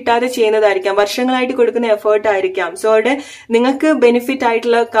തിരിച്ചൊന്നും കിട്ടാതെ ചെയ്യുന്നതായിരിക്കാം, വർഷങ്ങളായിട്ട് കൊടുക്കുന്ന എഫേർട്ട് ആയിരിക്കാം. സോ അവിടെ നിങ്ങൾക്ക് ബെനിഫിറ്റ്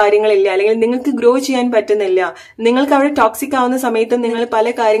ആയിട്ടുള്ള കാര്യങ്ങളില്ല, അല്ലെങ്കിൽ നിങ്ങൾക്ക് ഗ്രോ ചെയ്യാൻ പറ്റുന്നില്ല. നിങ്ങൾക്ക് അവിടെ ടോക്സിക് ആവുന്ന സമയത്തും നിങ്ങൾ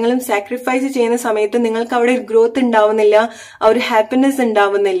പല കാര്യങ്ങളും സാക്രിഫൈസ് ചെയ്യുന്ന സമയത്തും നിങ്ങൾക്ക് അവിടെ ഗ്രോത്ത് ഉണ്ടാവുന്നില്ല, ആ ഒരു ഹാപ്പിനെസ്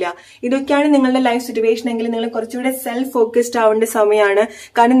ഉണ്ടാവുന്നില്ല. ഇതൊക്കെയാണ് നിങ്ങളുടെ ലൈഫ് സിറ്റുവേഷൻ എങ്കിൽ നിങ്ങൾ കുറച്ചുകൂടെ സെൽഫ് ഫോക്കസ്ഡ് ആവേണ്ട സമയമാണ്.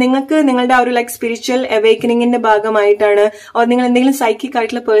 കാരണം നിങ്ങൾക്ക് നിങ്ങളുടെ ആ ഒരു സ്പിരിച്വൽ അവേക്കനിങ്ങിന്റെ ഭാഗമായിട്ടാണ്, ഓർ നിങ്ങൾ എന്തെങ്കിലും സൈക്കിക്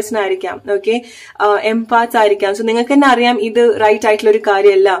ആയിട്ടുള്ള പേഴ്സൺ ആയിരിക്കാം, ഓക്കെ, എംപാത്ത് ആയിരിക്കാം. സോ നിങ്ങൾക്ക് തന്നെ അറിയാം ഇത് റൈറ്റ് ആയിട്ടുള്ള ഒരു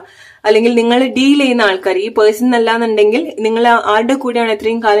കാര്യമല്ല, അല്ലെങ്കിൽ നിങ്ങൾ ഡീൽ ചെയ്യുന്ന ആൾക്കാർ ഈ പേഴ്സൺ അല്ലാന്നുണ്ടെങ്കിൽ നിങ്ങൾ ആരുടെ കൂടെയാണ്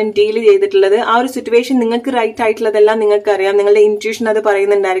ഇത്രയും കാലം ഡീൽ ചെയ്തിട്ടുള്ളത്, ആ ഒരു സിറ്റുവേഷൻ നിങ്ങൾക്ക് റൈറ്റ് ആയിട്ടുള്ളതെല്ലാം നിങ്ങൾക്ക് അറിയാം, നിങ്ങളുടെ ഇൻറ്റ്യൂഷൻ അത്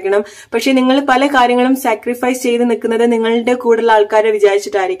പറയുന്നുണ്ടായിരിക്കണം. പക്ഷെ നിങ്ങൾ പല കാര്യങ്ങളും സാക്രിഫൈസ് ചെയ്ത് നിൽക്കുന്നത് നിങ്ങളുടെ കൂടെയുള്ള ആൾക്കാരെ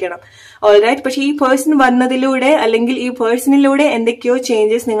വിചാരിച്ചിട്ടായിരിക്കണം. ഓൾറൈറ്റ്, പക്ഷെ ഈ പേഴ്സൺ വന്നതിലൂടെ, അല്ലെങ്കിൽ ഈ പേഴ്സണിലൂടെ എന്തൊക്കെയോ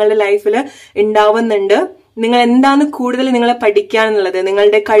ചേഞ്ചസ് നിങ്ങളുടെ ലൈഫിൽ ഉണ്ടാവുന്നുണ്ട്. നിങ്ങൾ എന്താണ് കൂടുതൽ നിങ്ങളെ പഠിക്കാന്നുള്ളത്,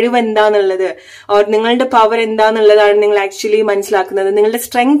 നിങ്ങളുടെ കഴിവ് എന്താന്നുള്ളത്, ഓർ നിങ്ങളുടെ പവർ എന്താന്നുള്ളതാണ് നിങ്ങൾ ആക്ച്വലി മനസ്സിലാക്കുന്നത്. നിങ്ങളുടെ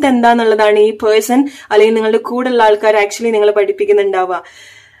സ്ട്രെങ്ത് എന്താന്നുള്ളതാണ് ഈ പേഴ്സൺ, അല്ലെങ്കിൽ നിങ്ങളുടെ കൂടെയുള്ള ആൾക്കാർ ആക്ച്വലി നിങ്ങളെ പഠിപ്പിക്കുന്നുണ്ടാവുക.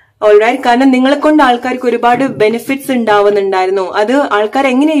 ഓൾറൈറ്റ്, കാരണം നിങ്ങളെ കൊണ്ട് ആൾക്കാർക്ക് ഒരുപാട് ബെനിഫിറ്റ്സ് ഉണ്ടാവുന്നുണ്ടായിരുന്നു. അത് ആൾക്കാർ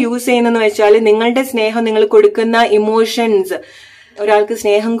എങ്ങനെ യൂസ് ചെയ്യുന്നതെന്ന് വെച്ചാൽ നിങ്ങളുടെ സ്നേഹം, നിങ്ങൾ കൊടുക്കുന്ന ഇമോഷൻസ്, ഒരാൾക്ക്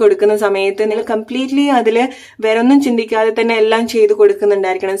സ്നേഹം കൊടുക്കുന്ന സമയത്ത് നിങ്ങൾ കംപ്ലീറ്റ്ലി അതില് വേറൊന്നും ചിന്തിക്കാതെ തന്നെ എല്ലാം ചെയ്ത്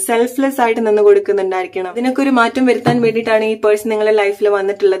കൊടുക്കുന്നുണ്ടായിരിക്കണം, സെൽഫ്ലെസ് ആയിട്ട് നിന്ന് കൊടുക്കുന്നുണ്ടായിരിക്കണം. ഇതിനൊക്കെ ഒരു മാറ്റം വരുത്താൻ വേണ്ടിയിട്ടാണ് ഈ പേഴ്സൺ നിങ്ങളുടെ ലൈഫിൽ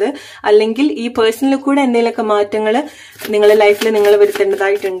വന്നിട്ടുള്ളത്. അല്ലെങ്കിൽ ഈ പേഴ്സണിൽ കൂടെ എന്തെങ്കിലുമൊക്കെ മാറ്റങ്ങൾ നിങ്ങളുടെ ലൈഫിൽ നിങ്ങൾ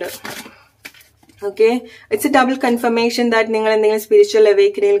വരുത്തേണ്ടതായിട്ടുണ്ട്. Okay, it's A double confirmation that നിങ്ങൾ എന്തെങ്കിലും സ്പിരിച്വൽ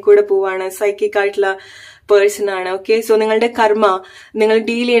അവേക്കനിങ്ങിൽ കൂടെ പോവാണ്, സൈക്കിക് ആയിട്ടുള്ള പേഴ്സൺ ആണ്. ഓക്കെ, സോ നിങ്ങളുടെ കർമ്മ, നിങ്ങൾ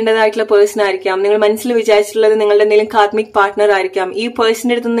ഡീൽ ചെയ്യേണ്ടതായിട്ടുള്ള പേഴ്സൺ ആയിരിക്കാം. നിങ്ങൾ മനസ്സിൽ വിചാരിച്ചിട്ടുള്ളത് നിങ്ങളുടെ എന്തെങ്കിലും കാർമിക് പാർട്ട്ണർ ആയിരിക്കാം. ഈ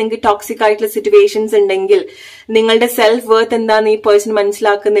പേഴ്സണിന്റെ അടുത്ത് നിങ്ങൾക്ക് ടോക്സിക് ആയിട്ടുള്ള സിറ്റുവേഷൻസ് ഉണ്ടെങ്കിൽ, നിങ്ങളുടെ സെൽഫ് വർത്ത് എന്താന്ന് ഈ പേഴ്സൺ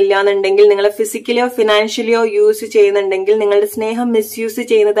മനസ്സിലാക്കുന്നില്ല എന്നുണ്ടെങ്കിൽ, നിങ്ങളെ ഫിസിക്കലിയോ ഫിനാൻഷ്യലിയോ യൂസ് ചെയ്യുന്നുണ്ടെങ്കിൽ, നിങ്ങളുടെ സ്നേഹം മിസ്യൂസ്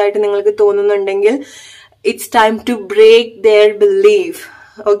ചെയ്യുന്നതായിട്ട് നിങ്ങൾക്ക് തോന്നുന്നുണ്ടെങ്കിൽ, it's time to break there belief.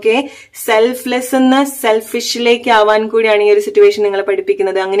 Okay, selfless എന്ന സെൽഫിഷിലേക്ക് ആവാൻ കൂടിയാണ് ഈ ഒരു സിറ്റുവേഷൻ നിങ്ങളെ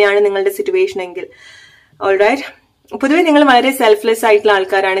പഠിപ്പിക്കുന്നത്. അങ്ങനെയാണ് നിങ്ങളുടെ സിറ്റുവേഷൻ എങ്കിൽ. ഓൾറൈറ്റ്, പൊതുവെ നിങ്ങൾ വളരെ സെൽഫ്ലെസ് ആയിട്ടുള്ള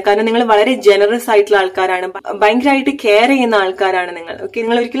ആൾക്കാരാണ്. കാരണം നിങ്ങൾ വളരെ ജനറസ് ആയിട്ടുള്ള ആൾക്കാരാണ്, ഭയങ്കരമായിട്ട് കെയർ ചെയ്യുന്ന ആൾക്കാരാണ് നിങ്ങൾ. ഓക്കെ,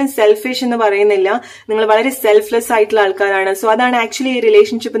 നിങ്ങൾ ഒരിക്കലും സെൽഫിഷ് എന്ന് പറയുന്നില്ല, നിങ്ങൾ വളരെ സെൽഫ്ലെസ് ആയിട്ടുള്ള ആൾക്കാരാണ്. സോ അതാണ് ആക്ച്വലി ഈ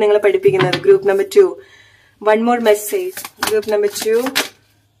റിലേഷൻഷിപ്പ് നിങ്ങളെ പഠിപ്പിക്കുന്നത്. Group number 2 One more message. Group number 2.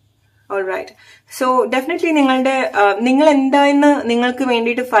 Alright. So definitely നിങ്ങൾ എന്തായെന്ന് നിങ്ങൾക്ക്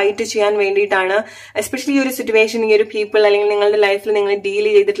വേണ്ടിയിട്ട് ഫൈറ്റ് ചെയ്യാൻ വേണ്ടിയിട്ടാണ്, എസ്പെഷ്യലി ഈ ഒരു സിറ്റുവേഷൻ, ഈ ഒരു പീപ്പിൾ അല്ലെങ്കിൽ നിങ്ങളുടെ ലൈഫിൽ നിങ്ങൾ ഡീൽ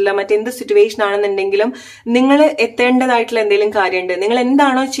ചെയ്തിട്ടുള്ള മറ്റെന്ത് സിറ്റുവേഷൻ ആണെന്നുണ്ടെങ്കിലും നിങ്ങൾ എത്തേണ്ടതായിട്ടുള്ള എന്തെങ്കിലും കാര്യമുണ്ട്. നിങ്ങൾ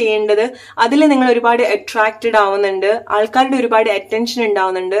എന്താണോ ചെയ്യേണ്ടത് അതിൽ നിങ്ങൾ ഒരുപാട് അട്രാക്റ്റഡ് ആവുന്നുണ്ട്, ആൾക്കാരുടെ ഒരുപാട് അറ്റൻഷൻ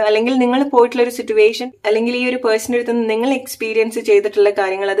ഉണ്ടാവുന്നുണ്ട്. അല്ലെങ്കിൽ നിങ്ങൾ പോയിട്ടുള്ള ഒരു സിറ്റുവേഷൻ അല്ലെങ്കിൽ ഈ ഒരു പേഴ്സണിന്റെ അടുത്ത് നിങ്ങൾ എക്സ്പീരിയൻസ് ചെയ്തിട്ടുള്ള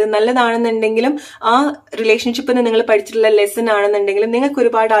കാര്യങ്ങൾ അത് നല്ലതാണെന്നുണ്ടെങ്കിലും ആ റിലേഷൻഷിപ്പിൽ നിന്ന് നിങ്ങൾ പഠിച്ചിട്ടുള്ള ലെസൺ ആണെന്നുണ്ടെങ്കിലും നിങ്ങൾക്ക്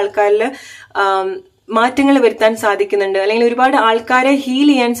ഒരുപാട് ആൾക്കാരിൽ മാറ്റങ്ങൾ വരുത്താൻ സാധിക്കുന്നുണ്ട്, അല്ലെങ്കിൽ ഒരുപാട് ആൾക്കാരെ ഹീൽ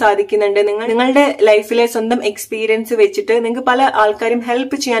ചെയ്യാൻ സാധിക്കുന്നുണ്ട്. നിങ്ങളുടെ ലൈഫിലെ സ്വന്തം എക്സ്പീരിയൻസ് വെച്ചിട്ട് നിങ്ങൾക്ക് പല ആൾക്കാരും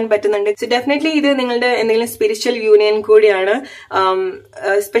ഹെൽപ്പ് ചെയ്യാൻ പറ്റുന്നുണ്ട്. സോ ഡെഫിനറ്റ്ലി ഇത് നിങ്ങളുടെ എന്തെങ്കിലും സ്പിരിച്വൽ യൂണിയൻ കൂടിയാണ്.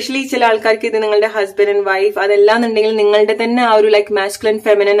 സ്പെഷ്യലി ചില ആൾക്കാർക്ക് ഇത് നിങ്ങളുടെ ഹസ്ബൻഡ് ആൻഡ് വൈഫ്, അതല്ലാന്നുണ്ടെങ്കിൽ നിങ്ങളുടെ തന്നെ ആ ഒരു ലൈക്ക് മാസ്കുലിൻ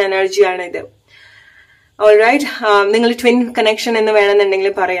ഫെമിനിൻ എനർജിയാണ് ഇത്. ഓൾറൈറ്റ്, നിങ്ങൾ ട്വിൻ കണക്ഷൻ എന്ന്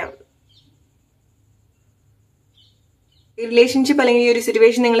വേണമെന്നുണ്ടെങ്കിൽ പറയാം. ഈ റിലേഷൻഷിപ്പ് അല്ലെങ്കിൽ ഈ ഒരു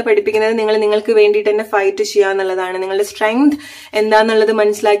സിറ്റുവേഷൻ നിങ്ങൾ പഠിപ്പിക്കുന്നത് നിങ്ങൾക്ക് വേണ്ടിയിട്ട് തന്നെ ഫൈറ്റ് ചെയ്യുക എന്നുള്ളതാണ്, നിങ്ങളുടെ സ്ട്രെങ്ത് എന്താന്നുള്ളത്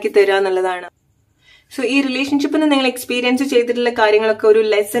മനസ്സിലാക്കി തരിക എന്നുള്ളതാണ്. സോ ഈ റിലേഷൻഷിപ്പിൽ നിങ്ങൾ എക്സ്പീരിയൻസ് ചെയ്തിട്ടുള്ള കാര്യങ്ങളൊക്കെ ഒരു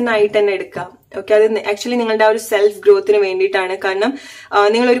ലെസൺ ആയിട്ട് തന്നെ എടുക്കാം. ഓക്കെ, അത് ആക്ച്വലി നിങ്ങളുടെ ആ ഒരു സെൽഫ് ഗ്രോത്തിന് വേണ്ടിയിട്ടാണ്. കാരണം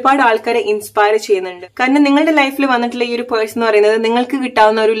നിങ്ങൾ ഒരുപാട് ആൾക്കാരെ ഇൻസ്പയർ ചെയ്യുന്നുണ്ട്. കാരണം നിങ്ങളുടെ ലൈഫിൽ വന്നിട്ടുള്ള ഈ ഒരു പേഴ്സൺ എന്ന് പറയുന്നത് നിങ്ങൾക്ക്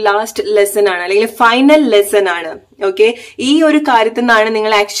കിട്ടാവുന്ന ഒരു ലാസ്റ്റ് ലെസൺ ആണ്, അല്ലെങ്കിൽ ഫൈനൽ ലെസൺ ആണ്. ഓക്കെ, ഈ ഒരു കാര്യത്തിൽ നിന്നാണ്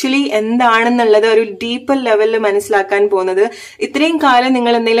നിങ്ങൾ ആക്ച്വലി എന്താണെന്നുള്ളത് ഒരു ഡീപ്പർ ലെവലിൽ മനസ്സിലാക്കാൻ പോകുന്നത്. ഇത്രയും കാലം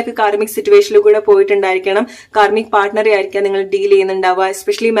നിങ്ങൾ എന്തെങ്കിലുമൊക്കെ കാർമിക് സിറ്റുവേഷനിൽ കൂടെ പോയിട്ടുണ്ടായിരിക്കണം, കാർമിക് പാർട്ണറെ ആയിരിക്കാം നിങ്ങൾ ഡീൽ ചെയ്യുന്നുണ്ടാവുക,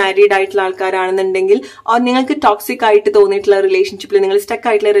 എസ്പെഷ്യലി മാരീഡ് ആയിട്ടുള്ള ആൾക്കാരാണെന്നുണ്ടെങ്കിൽ, നിങ്ങൾക്ക് ടോക്സിക് ആയിട്ട് തോന്നിയിട്ടുള്ള റിലേഷൻഷിപ്പിൽ, നിങ്ങൾ സ്റ്റക്ക്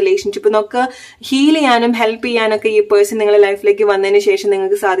ആയിട്ടുള്ള റിലേഷൻഷിപ്പ് എന്നൊക്കെ ഹീൽ ചെയ്യാനും ഹെൽപ്പ് ചെയ്യാനൊക്കെ ഈ പേഴ്സൺ നിങ്ങളുടെ ലൈഫിലേക്ക് വന്നതിന് ശേഷം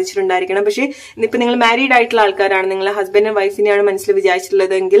നിങ്ങൾക്ക് സാധിച്ചിട്ടുണ്ടായിരിക്കണം. പക്ഷെ ഇപ്പൊ നിങ്ങൾ മാരീഡ് ആയിട്ടുള്ള ആൾക്കാരാണ്, നിങ്ങളെ ഹസ്ബൻഡ് വൈഫിനെയാണ് മനസ്സിൽ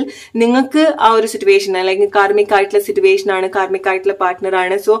വിചാരിച്ചിട്ടുള്ളതെങ്കിൽ നിങ്ങൾക്ക് ആ ഒരു സിറ്റുവേഷൻ അല്ലെങ്കിൽ കാർമിക് ആയിട്ടുള്ള സിറ്റുവേഷൻ ആണ്, കാർമിക് ആയിട്ടുള്ള പാർട്ട്ണർ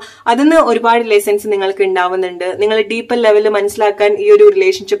ആണ്. സോ അതിന് ഒരുപാട് ലെസൺസ് നിങ്ങൾക്ക് ഉണ്ടാവുന്നുണ്ട്. നിങ്ങൾ ഡീപ്പർ ലെവലിൽ മനസ്സിലാക്കാൻ ഈ ഒരു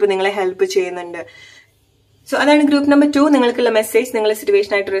റിലേഷൻഷിപ്പ് നിങ്ങളെ ഹെൽപ്പ് ചെയ്യുന്നുണ്ട്. സോ അതാണ് ഗ്രൂപ്പ് നമ്പർ 2 നിങ്ങൾക്കുള്ള മെസ്സേജ്. നിങ്ങളുടെ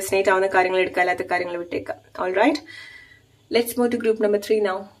സിറ്റുവേഷൻ ആയിട്ട് റെസനേറ്റ് ആവുന്ന കാര്യങ്ങൾ എടുക്കുക, അല്ലാത്ത കാര്യങ്ങൾ വിട്ടേക്കാം. Alright, let's move to group number 3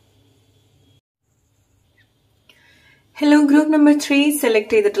 now. Hello, group number 3 select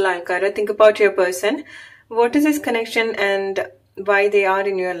ചെയ്തിട്ടുള്ള ആൾക്കാർ, think about your person. What is this connection and why they are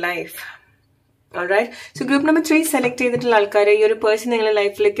in your life? Alright, so group number 3 select ചെയ്തിട്ടുള്ള ആൾക്കാർ, ഈ ഒരു person നിങ്ങളുടെ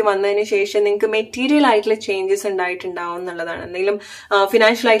ലൈഫിലേക്ക് വന്നതിന് ശേഷം നിങ്ങൾക്ക് മെറ്റീരിയൽ ആയിട്ടുള്ള ചേഞ്ചസ് ഉണ്ടായിട്ടുണ്ടാവും എന്നുള്ളതാണ്. എന്തെങ്കിലും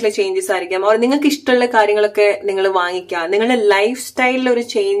ഫിനാൻഷ്യൽ ആയിട്ടുള്ള ചേഞ്ചസ് ആയിരിക്കാം, ഓർ നിങ്ങൾക്ക് ഇഷ്ടമുള്ള കാര്യങ്ങളൊക്കെ നിങ്ങൾ വാങ്ങിക്കുക. നിങ്ങളുടെ ലൈഫ് സ്റ്റൈലിൽ ഒരു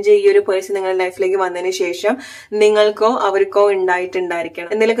ചേഞ്ച് ഈ ഒരു പേഴ്സൺ നിങ്ങളുടെ ലൈഫിലേക്ക് വന്നതിന് ശേഷം നിങ്ങൾക്കോ അവർക്കോ ഉണ്ടായിട്ടുണ്ടായിരിക്കണം.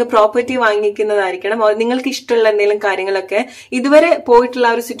 എന്തെങ്കിലുമൊക്കെ പ്രോപ്പർട്ടി വാങ്ങിക്കുന്നതായിരിക്കണം, ഓർ നിങ്ങൾക്ക് ഇഷ്ടമുള്ള എന്തെങ്കിലും കാര്യങ്ങളൊക്കെ ഇതുവരെ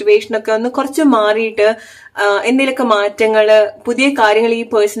പോയിട്ടുള്ള ഒരു സിറ്റുവേഷനൊക്കെ ഒന്ന് കുറച്ച് മാറിയിട്ട് എന്തെങ്കിലുമൊക്കെ മാറ്റങ്ങള്, പുതിയ കാര്യങ്ങൾ ഈ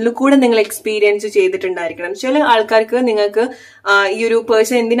പേഴ്സണിൽ കൂടെ നിങ്ങൾ എക്സ്പീരിയൻസ് ചെയ്തിട്ടുണ്ടായിരിക്കണം. ചില ആൾക്കാർക്ക് നിങ്ങൾക്ക് ഈ ഒരു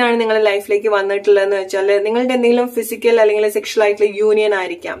പേഴ്സൺ എന്തിനാണ് നിങ്ങളുടെ ലൈഫിലേക്ക് വന്നിട്ടുള്ളതെന്ന് വെച്ചാൽ നിങ്ങളുടെ എന്തെങ്കിലും ഫിസിക്കൽ അല്ലെങ്കിൽ സെക്ഷൽ ആയിട്ടുള്ള യൂണിയൻ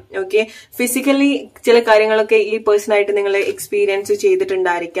ആയിരിക്കാം. ഓക്കെ, ഫിസിക്കലി ചില കാര്യങ്ങളൊക്കെ ഈ പേഴ്സണായിട്ട് നിങ്ങൾ എക്സ്പീരിയൻസ്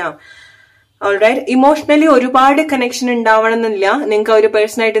ചെയ്തിട്ടുണ്ടായിരിക്കാം. ഓൾറൈറ്റ്, ഇമോഷണലി ഒരുപാട് കണക്ഷൻ ഉണ്ടാവണമെന്നില്ല, നിങ്ങൾക്ക് ഒരു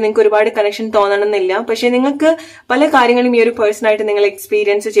പേഴ്സണായിട്ട് നിങ്ങൾക്ക് ഒരുപാട് കണക്ഷൻ തോന്നണമെന്നില്ല. പക്ഷെ നിങ്ങൾക്ക് പല കാര്യങ്ങളും ഈ ഒരു പേഴ്സണായിട്ട് നിങ്ങൾ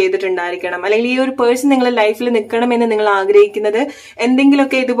എക്സ്പീരിയൻസ് ചെയ്തിട്ടുണ്ടായിരിക്കണം. അല്ലെങ്കിൽ ഈ ഒരു പേഴ്സൺ നിങ്ങളുടെ ലൈഫിൽ നിൽക്കണമെന്ന് നിങ്ങൾ ആഗ്രഹിക്കുന്നത്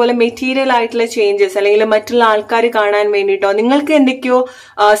എന്തെങ്കിലുമൊക്കെ ഇതുപോലെ മെറ്റീരിയൽ ആയിട്ടുള്ള ചേഞ്ചസ്, അല്ലെങ്കിൽ മറ്റുള്ള ആൾക്കാർ കാണാൻ വേണ്ടിയിട്ടോ, നിങ്ങൾക്ക് എന്തൊക്കെയോ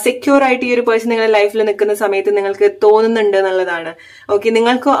സെക്യൂർ ആയിട്ട് ഈ ഒരു പേഴ്സൺ നിങ്ങളുടെ ലൈഫിൽ നിൽക്കുന്ന സമയത്ത് നിങ്ങൾക്ക് തോന്നുന്നുണ്ട് എന്നുള്ളതാണ്. ഓക്കെ,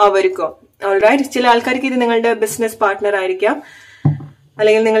 നിങ്ങൾക്കോ അവർക്കോ. ഓൾറൈറ്റ്, ചില ആൾക്കാർക്ക് ഇത് നിങ്ങളുടെ ബിസിനസ് പാർട്ട്ണർ ആയിരിക്കാം,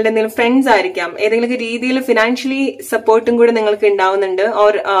 അല്ലെങ്കിൽ നിങ്ങളുടെ എന്തെങ്കിലും ഫ്രണ്ട്സ് ആയിരിക്കാം. ഏതെങ്കിലും രീതിയിൽ ഫിനാൻഷ്യലി സപ്പോർട്ടും കൂടെ നിങ്ങൾക്ക് ഉണ്ടാവുന്നുണ്ട്,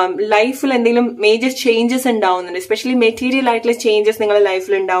 ഓർ ലൈഫിൽ എന്തെങ്കിലും മേജർ ചേഞ്ചസ് ഉണ്ടാവുന്നുണ്ട്, എസ്പെഷ്യലി മെറ്റീരിയൽ ആയിട്ടുള്ള ചേഞ്ചസ് നിങ്ങളുടെ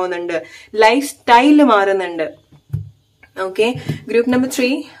ലൈഫിൽ ഉണ്ടാവുന്നുണ്ട്, ലൈഫ് സ്റ്റൈല് മാറുന്നുണ്ട്. Okay, group number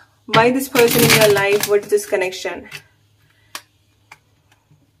 3, why this person in your life, what is this connection?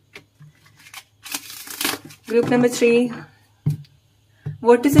 Group number 3,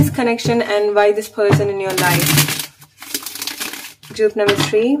 what is this connection and why this person in your life? Group number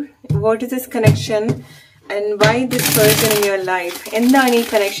 3, what is this connection and why this person in your life? എന്താണ് ഈ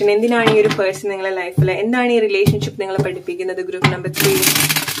connection, എന്തിനാണ് ഈ ഒരു person നിങ്ങളുടെ ലൈഫിൽ, എന്താണ് ഈ relationship നിങ്ങളെ പഠിപ്പിക്കുന്നത്? Group number 3,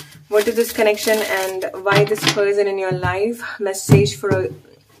 what is this connection and why this person in your life? Message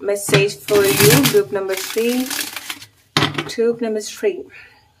for you. Group number 3. Group number 3.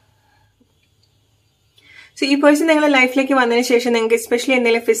 So ഈ പേഴ്സൺ നിങ്ങളുടെ ലൈഫിലേക്ക് വന്നതിന് ശേഷം നിങ്ങൾക്ക് എസ്പെഷ്യലി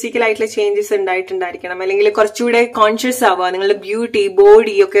എന്തെങ്കിലും ഫിസിക്കൽ ആയിട്ടുള്ള ചേഞ്ചസ് ഉണ്ടായിട്ടുണ്ടായിരിക്കണം, അല്ലെങ്കിൽ കുറച്ചുകൂടെ കോൺഷ്യസ് ആവുക, നിങ്ങളുടെ ബ്യൂട്ടി,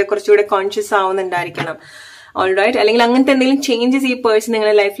 ബോഡി ഒക്കെ കുറച്ചുകൂടെ കോൺഷ്യസ് ആവുന്നുണ്ടായിരിക്കണം. ഓൾറൈറ്റ്, അല്ലെങ്കിൽ അങ്ങനത്തെ എന്തെങ്കിലും ചേഞ്ചസ് ഈ പേഴ്സൺ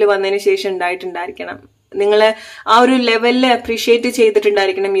നിങ്ങളുടെ ലൈഫിൽ വന്നതിന് ശേഷം ഉണ്ടായിട്ടുണ്ടായിരിക്കണം. നിങ്ങൾ ആ ഒരു ലെവലിൽ അപ്രീഷിയേറ്റ്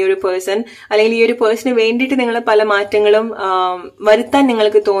ചെയ്തിട്ടുണ്ടായിരിക്കണം ഈ ഒരു പേഴ്സൺ, അല്ലെങ്കിൽ ഈ ഒരു പേഴ്സണിന് വേണ്ടിയിട്ട് നിങ്ങൾ പല മാറ്റങ്ങളും വരുത്താൻ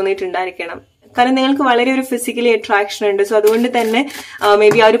നിങ്ങൾക്ക് തോന്നിയിട്ടുണ്ടായിരിക്കണം. കാരണം നിങ്ങൾക്ക് വളരെ ഒരു ഫിസിക്കലി അട്രാക്ഷൻ ഉണ്ട്. സോ അതുകൊണ്ട് തന്നെ മേ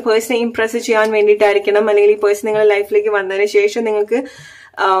ബി ആ ഒരു പേഴ്സണെ ഇംപ്രസ് ചെയ്യാൻ വേണ്ടിയിട്ടായിരിക്കണം, അല്ലെങ്കിൽ ഈ പേഴ്സൺ നിങ്ങളുടെ ലൈഫിലേക്ക് വന്നതിന് ശേഷം നിങ്ങൾക്ക്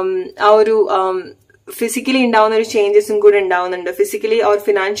ആ ഒരു ഫിസിക്കലി ഉണ്ടാവുന്ന ഒരു ചേഞ്ചസും കൂടെ ഉണ്ടാവുന്നുണ്ട്, ഫിസിക്കലി ഓർ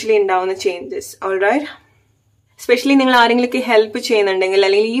ഫിനാൻഷ്യലി ഉണ്ടാവുന്ന ചേഞ്ചസ്. ഓൾറൈറ്റ്, സ്പെഷ്യലി നിങ്ങൾ ആരെങ്കിലൊക്കെ ഹെൽപ്പ് ചെയ്യുന്നുണ്ടെങ്കിൽ,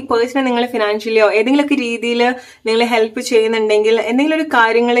 അല്ലെങ്കിൽ ഈ പേഴ്സണെ നിങ്ങൾ ഫിനാൻഷ്യലിയോ ഏതെങ്കിലുമൊക്കെ രീതിയിൽ നിങ്ങൾ ഹെൽപ്പ് ചെയ്യുന്നുണ്ടെങ്കിൽ, എന്തെങ്കിലും ഒരു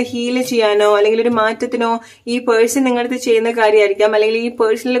കാര്യങ്ങൾ ഹീൽ ചെയ്യാനോ അല്ലെങ്കിൽ ഒരു മാറ്റത്തിനോ ഈ പേഴ്സൺ നിങ്ങളടുത്ത് ചെയ്യുന്ന കാര്യമായിരിക്കാം, അല്ലെങ്കിൽ ഈ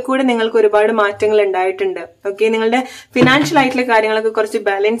പേഴ്സണിൽ കൂടെ നിങ്ങൾക്ക് ഒരുപാട് മാറ്റങ്ങൾ ഉണ്ടായിട്ടുണ്ട്. ഓക്കെ, നിങ്ങളുടെ ഫിനാൻഷ്യൽ ആയിട്ടുള്ള കാര്യങ്ങളൊക്കെ കുറച്ച്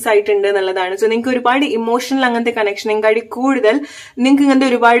ബാലൻസ് ആയിട്ടുണ്ട് എന്നുള്ളതാണ്. സോ നിങ്ങൾക്ക് ഒരുപാട് ഇമോഷണൽ അങ്ങനത്തെ കണക്ഷനെക്കാട്ടി കൂടുതൽ നിങ്ങൾക്ക്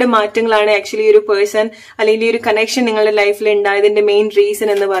ഇങ്ങനത്തെ ഒരുപാട് മാറ്റങ്ങളാണ് ആക്ച്വലി ഒരു പേഴ്സൺ അല്ലെങ്കിൽ ഈ ഒരു കണക്ഷൻ നിങ്ങളുടെ ലൈഫിൽ ഉണ്ടായതിന്റെ മെയിൻ റീസൺ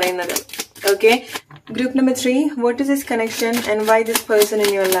എന്ന് പറയുന്നത്. Okay, group number 3, what is this connection and why this person in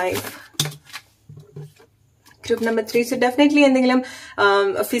your life? Group number 3, so definitely എന്തെങ്കിലും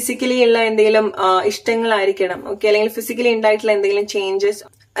ഫിസിക്കലി ഉള്ള എന്തെങ്കിലും ഇഷ്ടങ്ങളായിരിക്കണം. ഓക്കെ, അല്ലെങ്കിൽ ഫിസിക്കലി ഉണ്ടായിട്ടുള്ള എന്തെങ്കിലും ചേഞ്ചസ്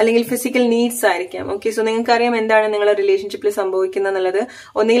അല്ലെങ്കിൽ ഫിസിക്കൽ നീഡ്സ് ആയിരിക്കാം. ഓക്കെ, സോ നിങ്ങൾക്കറിയാം എന്താണ് നിങ്ങളുടെ റിലേഷൻഷിപ്പിൽ സംഭവിക്കുന്നത് എന്നുള്ളത്.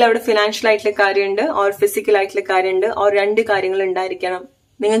 ഒന്നുകിൽ അവിടെ ഫിനാൻഷ്യൽ ആയിട്ടുള്ള കാര്യമുണ്ട്, ഓർ ഫിസിക്കൽ ആയിട്ടുള്ള കാര്യമുണ്ട്, ഓർ രണ്ട് കാര്യങ്ങൾ ഉണ്ടായിരിക്കണം.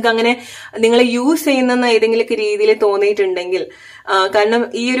 നിങ്ങൾക്ക് അങ്ങനെ നിങ്ങളെ യൂസ് ചെയ്യുന്ന ഏതെങ്കിലുമൊക്കെ രീതിയിൽ തോന്നിയിട്ടുണ്ടെങ്കിൽ, കാരണം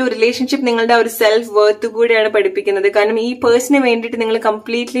ഈ ഒരു റിലേഷൻഷിപ്പ് നിങ്ങളുടെ ഒരു സെൽഫ് വർത്ത് കൂടെയാണ് പഠിപ്പിക്കുന്നത്. കാരണം ഈ പേഴ്സണിന് വേണ്ടിയിട്ട് നിങ്ങൾ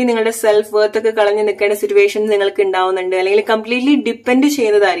കംപ്ലീറ്റ്ലി നിങ്ങളുടെ സെൽഫ് വർത്ത് ഒക്കെ കളഞ്ഞു നിൽക്കേണ്ട സിറ്റുവേഷൻ നിങ്ങൾക്ക് ഉണ്ടാവുന്നുണ്ട്, അല്ലെങ്കിൽ കംപ്ലീറ്റ്ലി ഡിപ്പെൻഡ്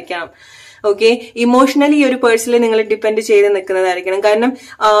ചെയ്യുന്നതായിരിക്കണം. ഓക്കെ, ഇമോഷണലി ഈ ഒരു പേഴ്സണിൽ നിങ്ങൾ ഡിപ്പെൻഡ് ചെയ്ത് നിൽക്കുന്നതായിരിക്കണം. കാരണം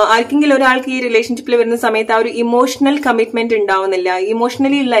ആർക്കെങ്കിലും ഒരാൾക്ക് ഈ റിലേഷൻഷിപ്പിൽ വരുന്ന സമയത്ത് ആ ഒരു ഇമോഷണൽ കമ്മിറ്റ്മെന്റ് ഉണ്ടാവുന്നില്ല,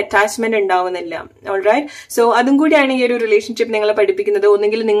 ഇമോഷണലി ഉള്ള അറ്റാച്ച്മെന്റ് ഉണ്ടാവുന്നില്ല. ഓൾറൈറ്റ്, സോ അതും കൂടിയാണ് ഈ ഒരു റിലേഷൻഷിപ്പ് നിങ്ങളെ പഠിപ്പിക്കുന്നത്.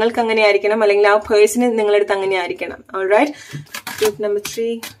 ഒന്നെങ്കിൽ നിങ്ങൾക്ക് അങ്ങനെ ആയിരിക്കണം, അല്ലെങ്കിൽ ആ പേഴ്സണ് നിങ്ങളടുത്ത് അങ്ങനെ ആയിരിക്കണം. Alright, group number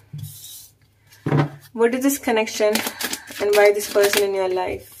 3, what is this connection and why this person in your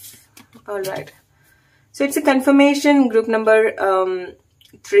life? Alright, so it's a confirmation. Group number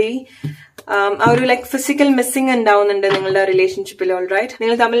 3, ആ ഒരു ലൈക്ക് ഫിസിക്കൽ മിസ്സിംഗ് ഉണ്ടാവുന്നുണ്ട് നിങ്ങളുടെ റിലേഷൻഷിപ്പിൽ. ഓൾറൈറ്റ്,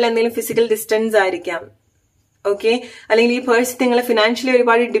 നിങ്ങൾ തമ്മിൽ എന്തെങ്കിലും ഫിസിക്കൽ ഡിസ്റ്റൻസ് ആയിരിക്കാം. ഓക്കെ, അല്ലെങ്കിൽ ഈ പേഴ്സൺ നിങ്ങളെ ഫിനാൻഷ്യലി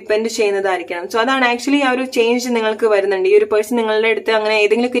ഒരുപാട് ഡിപ്പെൻഡ് ചെയ്യുന്നതായിരിക്കണം. സോ അതാണ് ആക്ച്വലി ആ ഒരു ചേഞ്ച് നിങ്ങൾക്ക് വരുന്നുണ്ട്. ഈ ഒരു പേഴ്സൺ നിങ്ങളുടെ അടുത്ത് അങ്ങനെ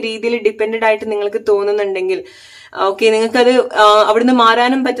ഏതെങ്കിലും രീതിയിൽ ഡിപ്പെൻഡഡ് ആയിട്ട് നിങ്ങൾക്ക് തോന്നുന്നുണ്ടെങ്കിൽ, ഓക്കെ, നിങ്ങൾക്കത് അവിടുന്ന്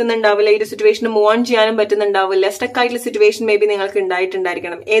മാറാനും പറ്റുന്നുണ്ടാവില്ല, ഈ ഒരു സിറ്റുവേഷൻ മൂവ് ഓൺ ചെയ്യാനും പറ്റുന്നുണ്ടാവില്ല, സ്റ്റക്ക് ആയിട്ടുള്ള സിറ്റുവേഷൻ മേ ബി നിങ്ങൾക്ക്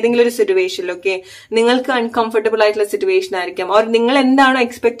ഉണ്ടായിട്ടുണ്ടായിരിക്കണം ഏതെങ്കിലും ഒരു സിറ്റുവേഷനിൽ. ഓക്കെ, നിങ്ങൾക്ക് അൺകംഫർട്ടബിൾ ആയിട്ടുള്ള സിറ്റുവേഷൻ ആയിരിക്കാം, ഓർ നിങ്ങൾ എന്താണോ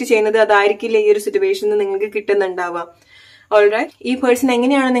എക്സ്പെക്ട് ചെയ്യുന്നത് അതായിരിക്കില്ല ഈ ഒരു സിറ്റുവേഷനിൽ നിങ്ങൾക്ക് കിട്ടുന്നുണ്ടാവുക. ഓൾറൈറ്റ്, ഈ പേഴ്സൺ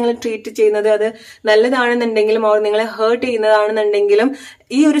എങ്ങനെയാണ് നിങ്ങൾ ട്രീറ്റ് ചെയ്യുന്നത്, അത് നല്ലതാണെന്നുണ്ടെങ്കിലും ഓർ നിങ്ങളെ ഹേർട്ട് ചെയ്യുന്നതാണെന്നുണ്ടെങ്കിലും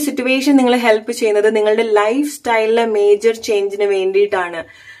ഈ ഒരു സിറ്റുവേഷൻ നിങ്ങളെ ഹെൽപ്പ് ചെയ്യുന്നത് നിങ്ങളുടെ ലൈഫ് സ്റ്റൈലിലെ മേജർ ചേഞ്ചിന് വേണ്ടിയിട്ടാണ്.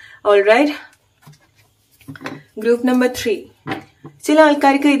 ഓൾറൈറ്റ്, ഗ്രൂപ്പ് നമ്പർ 3, ചില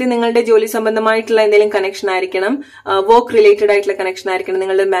ആൾക്കാർക്ക് ഇത് നിങ്ങളുടെ ജോലി സംബന്ധമായിട്ടുള്ള എന്തെങ്കിലും കണക്ഷൻ ആയിരിക്കണം, വർക്ക് റിലേറ്റഡ് ആയിട്ടുള്ള കണക്ഷൻ ആയിരിക്കണം.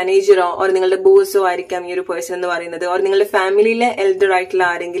 നിങ്ങളുടെ മാനേജറോ ഓർ നിങ്ങളുടെ ബോസോ ആയിരിക്കാം ഈ ഒരു പേഴ്സൺ എന്ന് പറയുന്നത്, ഓർ നിങ്ങളുടെ ഫാമിലിയിലെ എൽഡർ ആയിട്ടുള്ള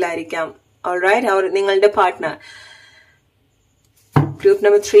ആരെങ്കിലും ആയിരിക്കാം. ഓൾറൈറ്റ്, ഓർ നിങ്ങളുടെ partner. Group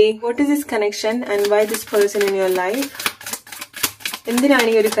number 3, what is this connection and why this person in your life? എന്തിനാണ്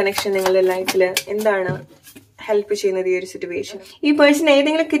ഈ ഒരു കണക്ഷൻ നിങ്ങളുടെ ലൈഫിൽ, എന്താണ് ഹെൽപ്പ് ചെയ്യുന്നത് ഈ ഒരു സിറ്റുവേഷൻ? ഈ പേഴ്സൺ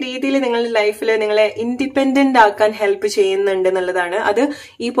ഏതെങ്കിലുമൊക്കെ രീതിയിൽ നിങ്ങളുടെ ലൈഫിൽ നിങ്ങളെ ഇൻഡിപെൻഡന്റ് ആക്കാൻ ഹെൽപ്പ് ചെയ്യുന്നുണ്ട് എന്നുള്ളതാണ്. അത്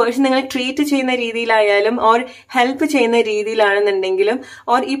ഈ പേഴ്സൺ നിങ്ങളെ ട്രീറ്റ് ചെയ്യുന്ന രീതിയിലായാലും ഓർ ഹെൽപ്പ് ചെയ്യുന്ന രീതിയിലാണെന്നുണ്ടെങ്കിലും,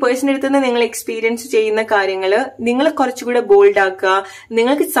 ഓർ ഈ പേഴ്സണിന്റെ അടുത്ത് നിന്ന് നിങ്ങൾ എക്സ്പീരിയൻസ് ചെയ്യുന്ന കാര്യങ്ങൾ നിങ്ങളെ കുറച്ചുകൂടെ ബോൾഡ് ആക്കുക,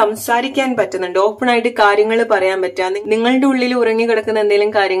 നിങ്ങൾക്ക് സംസാരിക്കാൻ പറ്റുന്നുണ്ട്, ഓപ്പൺ ആയിട്ട് കാര്യങ്ങൾ പറയാൻ പറ്റുക, നിങ്ങളുടെ ഉള്ളിൽ ഉറങ്ങി കിടക്കുന്ന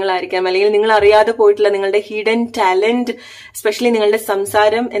എന്തെങ്കിലും കാര്യങ്ങളായിരിക്കാം, അല്ലെങ്കിൽ നിങ്ങൾ അറിയാതെ പോയിട്ടുള്ള നിങ്ങളുടെ ഹിഡൻ ടാലന്റ്, സ്പെഷ്യലി നിങ്ങളുടെ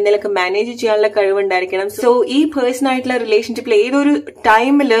സംസാരം എന്തെങ്കിലുമൊക്കെ മാനേജ് ചെയ്യാനുള്ള കഴിവുണ്ടായിരിക്കണം. സോ ഈ പേഴ്സൺ ആയിട്ടുള്ള റിലേഷൻഷിപ്പിൽ ഏതൊരു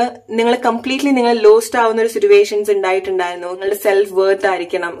ടൈമില് നിങ്ങൾ കംപ്ലീറ്റ്ലി നിങ്ങൾ ലോസ്റ്റ് ആവുന്ന ഒരു സിറ്റുവേഷൻസ് ഉണ്ടായിട്ടുണ്ടായിരുന്നു. നിങ്ങളുടെ സെൽഫ് വർത്ത്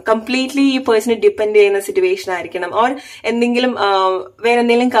ആയിരിക്കണം, കംപ്ലീറ്റ്ലി ഈ പേഴ്സണെ ഡിപ്പെൻഡ് ചെയ്യുന്ന സിറ്റുവേഷൻ ആയിരിക്കണം, ഓർ എന്തെങ്കിലും വേറെ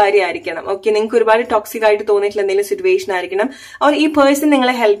എന്തെങ്കിലും കാര്യമായിരിക്കണം. ഓക്കെ, നിങ്ങൾക്ക് ഒരുപാട് ടോക്സിക് ആയിട്ട് തോന്നിയിട്ടുള്ള എന്തെങ്കിലും സിറ്റുവേഷൻ ആയിരിക്കണം, ഓർ ഈ പേഴ്സൺ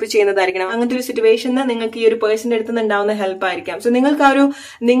നിങ്ങളെ ഹെൽപ്പ് ചെയ്യുന്നതായിരിക്കണം. അങ്ങനത്തെ ഒരു സിറ്റുവേഷന് നിങ്ങൾക്ക് ഈ ഒരു പേഴ്സണിന്റെ അടുത്ത് നിന്നുണ്ടാവുന്ന ഹെൽപ്പ് ആയിരിക്കാം. സോ നിങ്ങൾക്ക്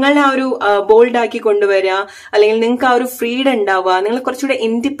നിങ്ങളെ ആ ഒരു ബോൾഡ് ആക്കി കൊണ്ടുവരിക, അല്ലെങ്കിൽ നിങ്ങൾക്ക് ആ ഒരു ഫ്രീഡം ഉണ്ടാവുക, നിങ്ങൾ കുറച്ചുകൂടെ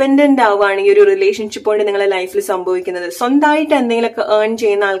ഇൻഡിപെൻഡന്റ് ആവുകയാണ് ഈ ഒരു റിലേഷൻഷിപ്പ് കൊണ്ട് നിങ്ങളെ ലൈഫിൽ സംഭവിക്കുന്നത്. സ്വന്തമായിട്ട് എന്തെങ്കിലുമൊക്കെ ഏൺ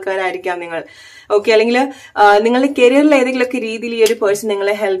ചെയ്യുന്ന ആൾക്കാരായിരിക്കാം നിങ്ങൾ. ഓക്കെ, അല്ലെങ്കിൽ നിങ്ങളുടെ കരിയറിൽ ഏതെങ്കിലുമൊക്കെ രീതിയിൽ ഈ ഒരു പേഴ്സൺ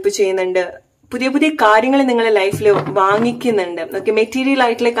നിങ്ങളെ ഹെൽപ്പ് ചെയ്യുന്നുണ്ട്, പുതിയ പുതിയ കാര്യങ്ങൾ നിങ്ങളുടെ ലൈഫിൽ വാങ്ങിക്കുന്നുണ്ട്. ഓക്കെ, മെറ്റീരിയൽ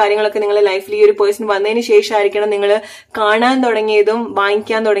ആയിട്ടുള്ള കാര്യങ്ങളൊക്കെ നിങ്ങളുടെ ലൈഫിൽ ഈ ഒരു പേഴ്സൺ വന്നതിന് ശേഷമായിരിക്കണം നിങ്ങൾ കാണാൻ തുടങ്ങിയതും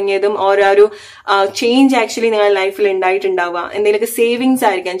വാങ്ങിക്കാൻ തുടങ്ങിയതും, ഓരോ ചേഞ്ച് ആക്ച്വലി നിങ്ങളുടെ ലൈഫിൽ ഉണ്ടായിട്ടുണ്ടാവുക. എന്തെങ്കിലുമൊക്കെ സേവിങ്സ്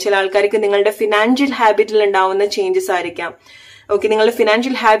ആയിരിക്കാം, ചില ആൾക്കാർക്ക് നിങ്ങളുടെ ഫിനാൻഷ്യൽ ഹാബിറ്റിൽ ഉണ്ടാവുന്ന ചേഞ്ചസ് ആയിരിക്കാം. ഓക്കെ, നിങ്ങളുടെ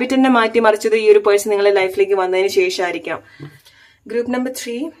ഫിനാൻഷ്യൽ ഹാബിറ്റിനെ മാറ്റിമറിച്ചത് ഈ ഒരു പേഴ്സൺ നിങ്ങളുടെ ലൈഫിലേക്ക് വന്നതിന് ശേഷമായിരിക്കാം. Group number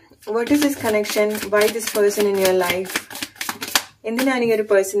 3, what is this connection, why this person in your life? എന്തിനാണ് ഈ ഒരു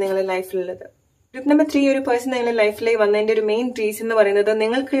പേഴ്സൺ നിങ്ങളുടെ ലൈഫിലുള്ളത്? ഗ്രൂപ്പ് നമ്പർ 3 ഒരു പേഴ്സൺ നിങ്ങളുടെ ലൈഫിലേക്ക് വന്നതിന്റെ ഒരു മെയിൻ റീസൺ എന്ന് പറയുന്നത്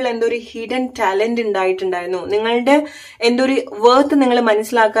നിങ്ങൾക്കുള്ള എന്തോ ഒരു ഹിഡൻ ടാലന്റ് ഉണ്ടായിട്ടുണ്ടായിരുന്നു. നിങ്ങളുടെ എന്തോ ഒരു വർത്ത് നിങ്ങൾ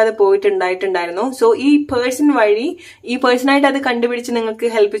മനസ്സിലാക്കാതെ പോയിട്ടുണ്ടായിരുന്നു. സോ ഈ പേഴ്സൺ വഴി ഈ പേഴ്സണായിട്ട് അത് കണ്ടുപിടിച്ച്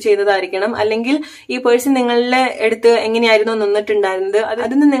നിങ്ങൾക്ക് ഹെൽപ്പ് ചെയ്തതായിരിക്കണം. അല്ലെങ്കിൽ ഈ പേഴ്സൺ നിങ്ങളുടെ അടുത്ത് എങ്ങനെയായിരുന്നു നിന്നിട്ടുണ്ടായിരുന്നത്,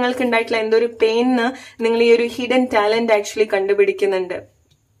 അതിൽ നിന്ന് നിങ്ങൾക്ക് ഉണ്ടായിട്ടുള്ള എന്തോ ഒരു പെയിന് നിങ്ങൾ ഈ ഒരു hidden talent actually കണ്ടുപിടിക്കുന്നുണ്ട്.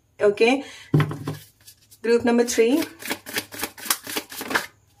 Okay, group number 3.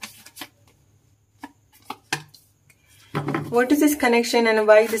 What is this connection and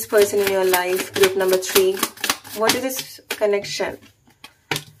why this person in your life? Group number 3. What is this connection?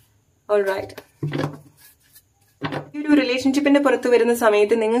 All right. ഈ ഒരു റിലേഷൻഷിപ്പിന്റെ പുറത്ത് വരുന്ന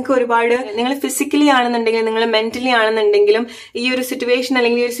സമയത്ത് നിങ്ങൾക്ക് ഒരുപാട്, നിങ്ങൾ ഫിസിക്കലി ആണെന്നുണ്ടെങ്കിലും നിങ്ങൾ മെന്റലി ആണെന്നുണ്ടെങ്കിലും ഈ ഒരു സിറ്റുവേഷൻ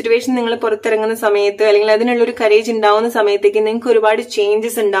അല്ലെങ്കിൽ ഈ ഒരു സിറ്റുവേഷൻ നിങ്ങൾ പുറത്തിറങ്ങുന്ന സമയത്ത് അല്ലെങ്കിൽ അതിനുള്ള ഒരു കറേജ് ഉണ്ടാവുന്ന സമയത്തേക്ക് നിങ്ങൾക്ക് ഒരുപാട്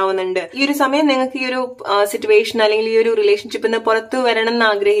ചേഞ്ചസ് ഉണ്ടാവുന്നുണ്ട്. ഈ ഒരു സമയം നിങ്ങൾക്ക് ഈ ഒരു സിറ്റുവേഷൻ അല്ലെങ്കിൽ ഈ ഒരു റിലേഷൻഷിപ്പിൽ നിന്ന് പുറത്ത് വരണം എന്ന്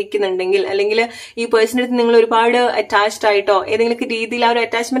ആഗ്രഹിക്കുന്നുണ്ടെങ്കിൽ അല്ലെങ്കിൽ ഈ പേഴ്സണിന്റെ അടുത്ത് നിങ്ങൾ ഒരുപാട് അറ്റാച്ച്ഡ് ആയിട്ടോ ഏതെങ്കിലും രീതിയിൽ ആ ഒരു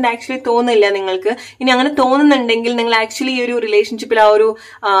അറ്റാച്ച്മെന്റ് ആക്ച്വലി തോന്നില്ല നിങ്ങൾക്ക്. ഇനി അങ്ങനെ തോന്നുന്നുണ്ടെങ്കിൽ നിങ്ങൾ ആക്ച്വലി ഈ ഒരു റിലേഷൻഷിപ്പിൽ ആ ഒരു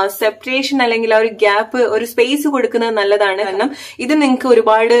സെപ്പറേഷൻ അല്ലെങ്കിൽ ആ ഒരു ഗ്യാപ്പ്, ഒരു സ്പേസ് കൊടുക്കുന്നത് നല്ലതാണ്. കാരണം ഇത് നിങ്ങൾക്ക്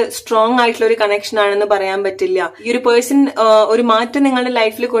ഒരുപാട് സ്ട്രോങ് ആയിട്ടുള്ള ഒരു കണക്ഷൻ ആണെന്ന് പറയാൻ പറ്റില്ല. ഈ ഒരു പേഴ്സൺ ഒരു മാറ്റം നിങ്ങളുടെ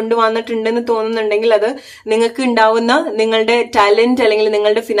ലൈഫിൽ കൊണ്ടുവന്നിട്ടുണ്ടെന്ന് തോന്നുന്നുണ്ടെങ്കിൽ അത് നിങ്ങൾക്ക് ഉണ്ടാവുന്ന നിങ്ങളുടെ ടാലന്റ് അല്ലെങ്കിൽ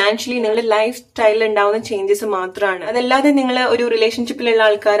നിങ്ങളുടെ ഫിനാൻഷ്യലി നിങ്ങളുടെ ലൈഫ് സ്റ്റൈലിൽ ഉണ്ടാവുന്ന ചേഞ്ചസ് മാത്രമാണ്. അതല്ലാതെ നിങ്ങൾ ഒരു റിലേഷൻഷിപ്പിലുള്ള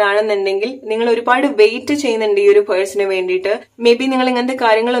ആൾക്കാരാണെന്നുണ്ടെങ്കിൽ നിങ്ങൾ ഒരുപാട് വെയിറ്റ് ചെയ്യുന്നുണ്ട് ഈ ഒരു പേഴ്സണിന് വേണ്ടിയിട്ട്. മേ ബി നിങ്ങൾ ഇങ്ങനത്തെ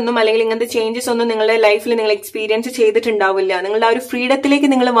കാര്യങ്ങളൊന്നും അല്ലെങ്കിൽ ഇങ്ങനത്തെ ചേഞ്ചസ് ഒന്നും നിങ്ങളുടെ ലൈഫിൽ നിങ്ങൾ എക്സ്പീരിയൻസ് ചെയ്തിട്ടുണ്ടാവില്ല. നിങ്ങളുടെ ആ ഒരു ഫ്രീഡത്തിലേക്ക്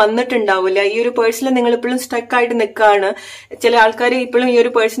നിങ്ങൾ വന്നിട്ടുണ്ടാവില്ല. ഈ ഒരു പേഴ്സണിൽ നിങ്ങൾ ഇപ്പോഴും സ്റ്റക്ക് ആയിട്ട് നിൽക്കുകയാണ്. ചില ആൾക്കാർ ഇപ്പോഴും ഈ ഒരു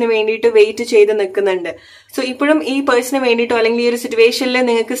പേഴ്സണിന് വേണ്ടിയിട്ട് വെയിറ്റ് ചെയ്ത് നിൽക്കുന്നുണ്ട്. സോ ഇപ്പോഴും ഈ പേഴ്സണിന് വേണ്ടിയിട്ടോ അല്ലെങ്കിൽ ഈ ഒരു സിറ്റുവേഷനിൽ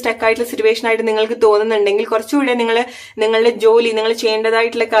നിങ്ങൾക്ക് സ്റ്റക്ക് ആയിട്ടുള്ള സിറ്റുവേഷൻ ആയിട്ട് നിങ്ങൾക്ക് തോന്നുന്നുണ്ടെങ്കിൽ കുറച്ചുകൂടെ നിങ്ങളുടെ ജോലി, നിങ്ങൾ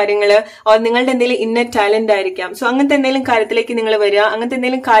ചെയ്യേണ്ടതായിട്ടുള്ള കാര്യങ്ങൾ നിങ്ങളുടെ എന്തെങ്കിലും ഇന്നർ ടാലന്റ് ആയിരിക്കാം. സോ അങ്ങനത്തെ എന്തെങ്കിലും കാര്യത്തിലേക്ക് നിങ്ങൾ വരിക, അങ്ങനത്തെ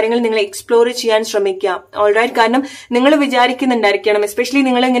എന്തെങ്കിലും കാര്യങ്ങൾ നിങ്ങൾ എക്സ്പ്ലോർ ചെയ്യാൻ ശ്രമിക്കുക. ഓൾറൈറ്റ്, കാരണം നിങ്ങൾ വിചാരിക്കുന്നുണ്ടായിരിക്കണം, എസ്പെഷ്യലി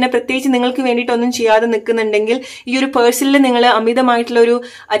നിങ്ങൾ ഇങ്ങനെ പ്രത്യേകിച്ച് നിങ്ങൾക്ക് വേണ്ടിയിട്ടൊന്നും ചെയ്യാതെ നിൽക്കുന്നുണ്ടെങ്കിൽ ഈ ഒരു പേഴ്സണിൽ നിങ്ങൾ അമിതമായിട്ടുള്ള ഒരു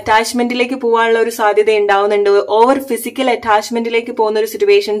അറ്റാച്ച്മെന്റിലേക്ക് പോകാനുള്ള ഒരു സാധ്യത ഉണ്ടാവുന്നുണ്ട്. ഓവർ ഫിസിക്കൽ അറ്റാച്ച്മെന്റിലേക്ക് പോകുന്ന ഒരു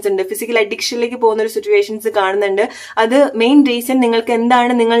സിറ്റുവേഷൻസ് ഉണ്ട്, ഫിസിക്കൽ അഡിക്ഷനിലേക്ക് പോകുന്ന ഒരു സിറ്റുവേഷൻസ് കാണുന്നുണ്ട്. അത് മെയിൻ റീസൺ നിങ്ങൾക്ക്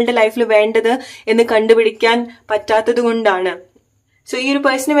എന്താണ് നിങ്ങളുടെ ലൈഫിൽ വേണ്ടത് എന്ന് കണ്ടുപിടിക്കാൻ പറ്റാത്തത് കൊണ്ടാണ്. സോ ഈ ഒരു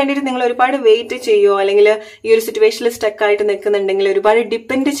പേഴ്സണിന് വേണ്ടിയിട്ട് നിങ്ങൾ ഒരുപാട് വെയിറ്റ് ചെയ്യോ അല്ലെങ്കിൽ ഈ ഒരു സിറ്റുവേഷനിൽ സ്റ്റക്ക് ആയിട്ട് നിൽക്കുന്നുണ്ടെങ്കിൽ, ഒരുപാട്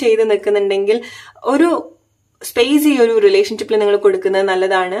ഡിപ്പെൻഡ് ചെയ്ത് നിൽക്കുന്നുണ്ടെങ്കിൽ ഒരു സ്പേസ് ഈ ഒരു റിലേഷൻഷിപ്പിൽ നിങ്ങൾ കൊടുക്കുന്നത്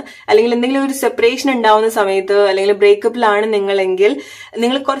നല്ലതാണ്. അല്ലെങ്കിൽ എന്തെങ്കിലും ഒരു സെപ്പറേഷൻ ഉണ്ടാവുന്ന സമയത്ത് അല്ലെങ്കിൽ ബ്രേക്കപ്പിലാണ് നിങ്ങളെങ്കിൽ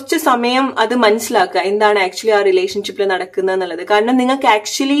നിങ്ങൾ കുറച്ച് സമയം അത് മനസ്സിലാക്കുക എന്താണ് ആക്ച്വലി ആ റിലേഷൻഷിപ്പിൽ നടക്കുന്നത് എന്നുള്ളത്. കാരണം നിങ്ങൾക്ക്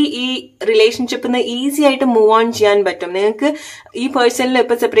ആക്ച്വലി ഈ റിലേഷൻഷിപ്പിൽ നിന്ന് ഈസി ആയിട്ട് മൂവ് ഓൺ ചെയ്യാൻ പറ്റും. നിങ്ങൾക്ക് ഈ പേഴ്സണിൽ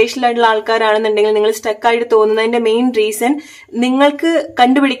ഇപ്പൊ സെപ്പറേഷനിലായിട്ടുള്ള ആൾക്കാരാണെന്നുണ്ടെങ്കിൽ നിങ്ങൾ സ്റ്റക്ക് ആയിട്ട് തോന്നുന്നതിന്റെ മെയിൻ റീസൺ നിങ്ങൾക്ക്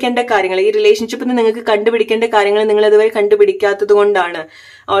കണ്ടുപിടിക്കേണ്ട കാര്യങ്ങൾ, ഈ റിലേഷൻഷിപ്പിൽ നിന്ന് നിങ്ങൾക്ക് കണ്ടുപിടിക്കേണ്ട കാര്യങ്ങൾ നിങ്ങൾ അതുവരെ കണ്ടുപിടിക്കാത്തത് കൊണ്ടാണ്.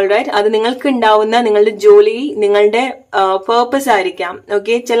 ഓൾറൈറ്റ്, അത് നിങ്ങൾക്ക് ഉണ്ടാവുന്ന നിങ്ങളുടെ ജോലി, നിങ്ങളുടെ പേർപ്പസ് ആയിരിക്കാം.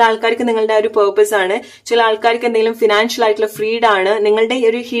 ഓക്കെ, ചില ആൾക്കാർക്ക് നിങ്ങളുടെ ഒരു പേർപ്പസ് ആണ്, ചില ആൾക്കാർക്ക് എന്തെങ്കിലും ഫിനാൻഷ്യൽ ആയിട്ടുള്ള ഫ്രീഡം ആണ്, നിങ്ങളുടെ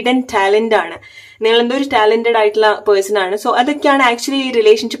ഒരു ഹിഡൻ ടാലന്റ് ആണ്, നിങ്ങൾ എന്തോ ഒരു ടാലന്റഡ് ആയിട്ടുള്ള പേഴ്സൺ ആണ്. സോ അതൊക്കെയാണ് ആക്ച്വലി ഈ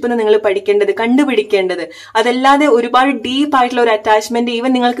റിലേഷൻഷിപ്പിൽ നിങ്ങൾ പഠിക്കേണ്ടത്, കണ്ടുപിടിക്കേണ്ടത്. അതല്ലാതെ ഒരുപാട് ഡീപ്പ് ആയിട്ടുള്ള ഒരു അറ്റാച്ച്മെന്റ്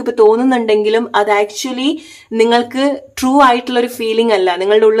ഈവൻ നിങ്ങൾക്ക് ഇപ്പൊ തോന്നുന്നുണ്ടെങ്കിലും അത് ആക്ച്വലി നിങ്ങൾക്ക് ട്രൂ ആയിട്ടുള്ള ഒരു ഫീലിംഗ് അല്ല,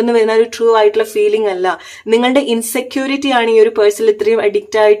 നിങ്ങളുടെ ഉള്ളിൽ നിന്ന് വരുന്ന ഒരു ട്രൂ ആയിട്ടുള്ള ഫീലിംഗ് അല്ല. നിങ്ങളുടെ ഇൻസെക്യൂരിറ്റി ആണ് ഈ ഒരു പേഴ്സണിൽ ഇത്രയും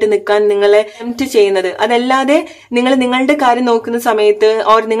അഡിക്റ്റ് ആയിട്ട് നിൽക്കാൻ നിങ്ങളെ ടെംപ്റ്റ് ചെയ്യുന്നത്. അതല്ലാതെ നിങ്ങൾ നിങ്ങളുടെ കാര്യം നോക്കുന്ന സമയത്ത്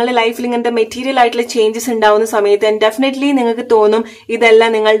ഓർ നിങ്ങളുടെ ലൈഫിൽ ഇങ്ങനത്തെ മെറ്റീരിയൽ ആയിട്ടുള്ള ചേഞ്ചസ് ഉണ്ടാവുന്ന സമയത്ത് ഡെഫിനറ്റ്ലി നിങ്ങൾക്ക് തോന്നും ഇതല്ല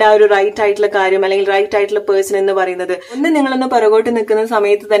നിങ്ങളുടെ ആ ഒരു റൈറ്റ് ആയിട്ടുള്ള കാര്യം അല്ലെങ്കിൽ റൈറ്റ് ആയിട്ടുള്ള പേഴ്സൺ എന്ന് പറയുന്നത്. നിങ്ങളൊന്ന് പുറകോട്ട് നിൽക്കുന്ന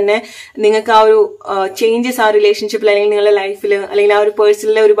സമയത്ത് തന്നെ നിങ്ങൾക്ക് ആ ഒരു ചേഞ്ചസ് ആ റിലേഷൻഷിപ്പിൽ അല്ലെങ്കിൽ നിങ്ങളുടെ ലൈഫിൽ അല്ലെങ്കിൽ ആ ഒരു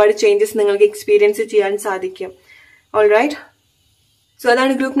പേഴ്സണിലെ ഒരുപാട് ചേഞ്ചസ് നിങ്ങൾക്ക് എക്സ്പീരിയൻസ് ചെയ്യാൻ സാധിക്കും. ഓൾറൈറ്റ്, സോ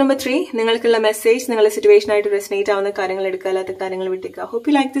അതാണ് ഗ്രൂപ്പ് നമ്പർ 3. നിങ്ങൾക്കുള്ള മെസ്സേജ്, നിങ്ങളുടെ സിറ്റുവേഷൻ ആയിട്ട് റെസനേറ്റ് ആവുന്ന കാര്യങ്ങൾ എടുക്കുക, അല്ലാത്ത കാര്യങ്ങൾ വിട്ടേക്കുക. Hope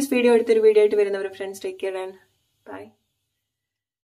you like this video. അടുത്തൊരു വീഡിയോ ആയിട്ട് വരുന്നവർ friends, take care and by.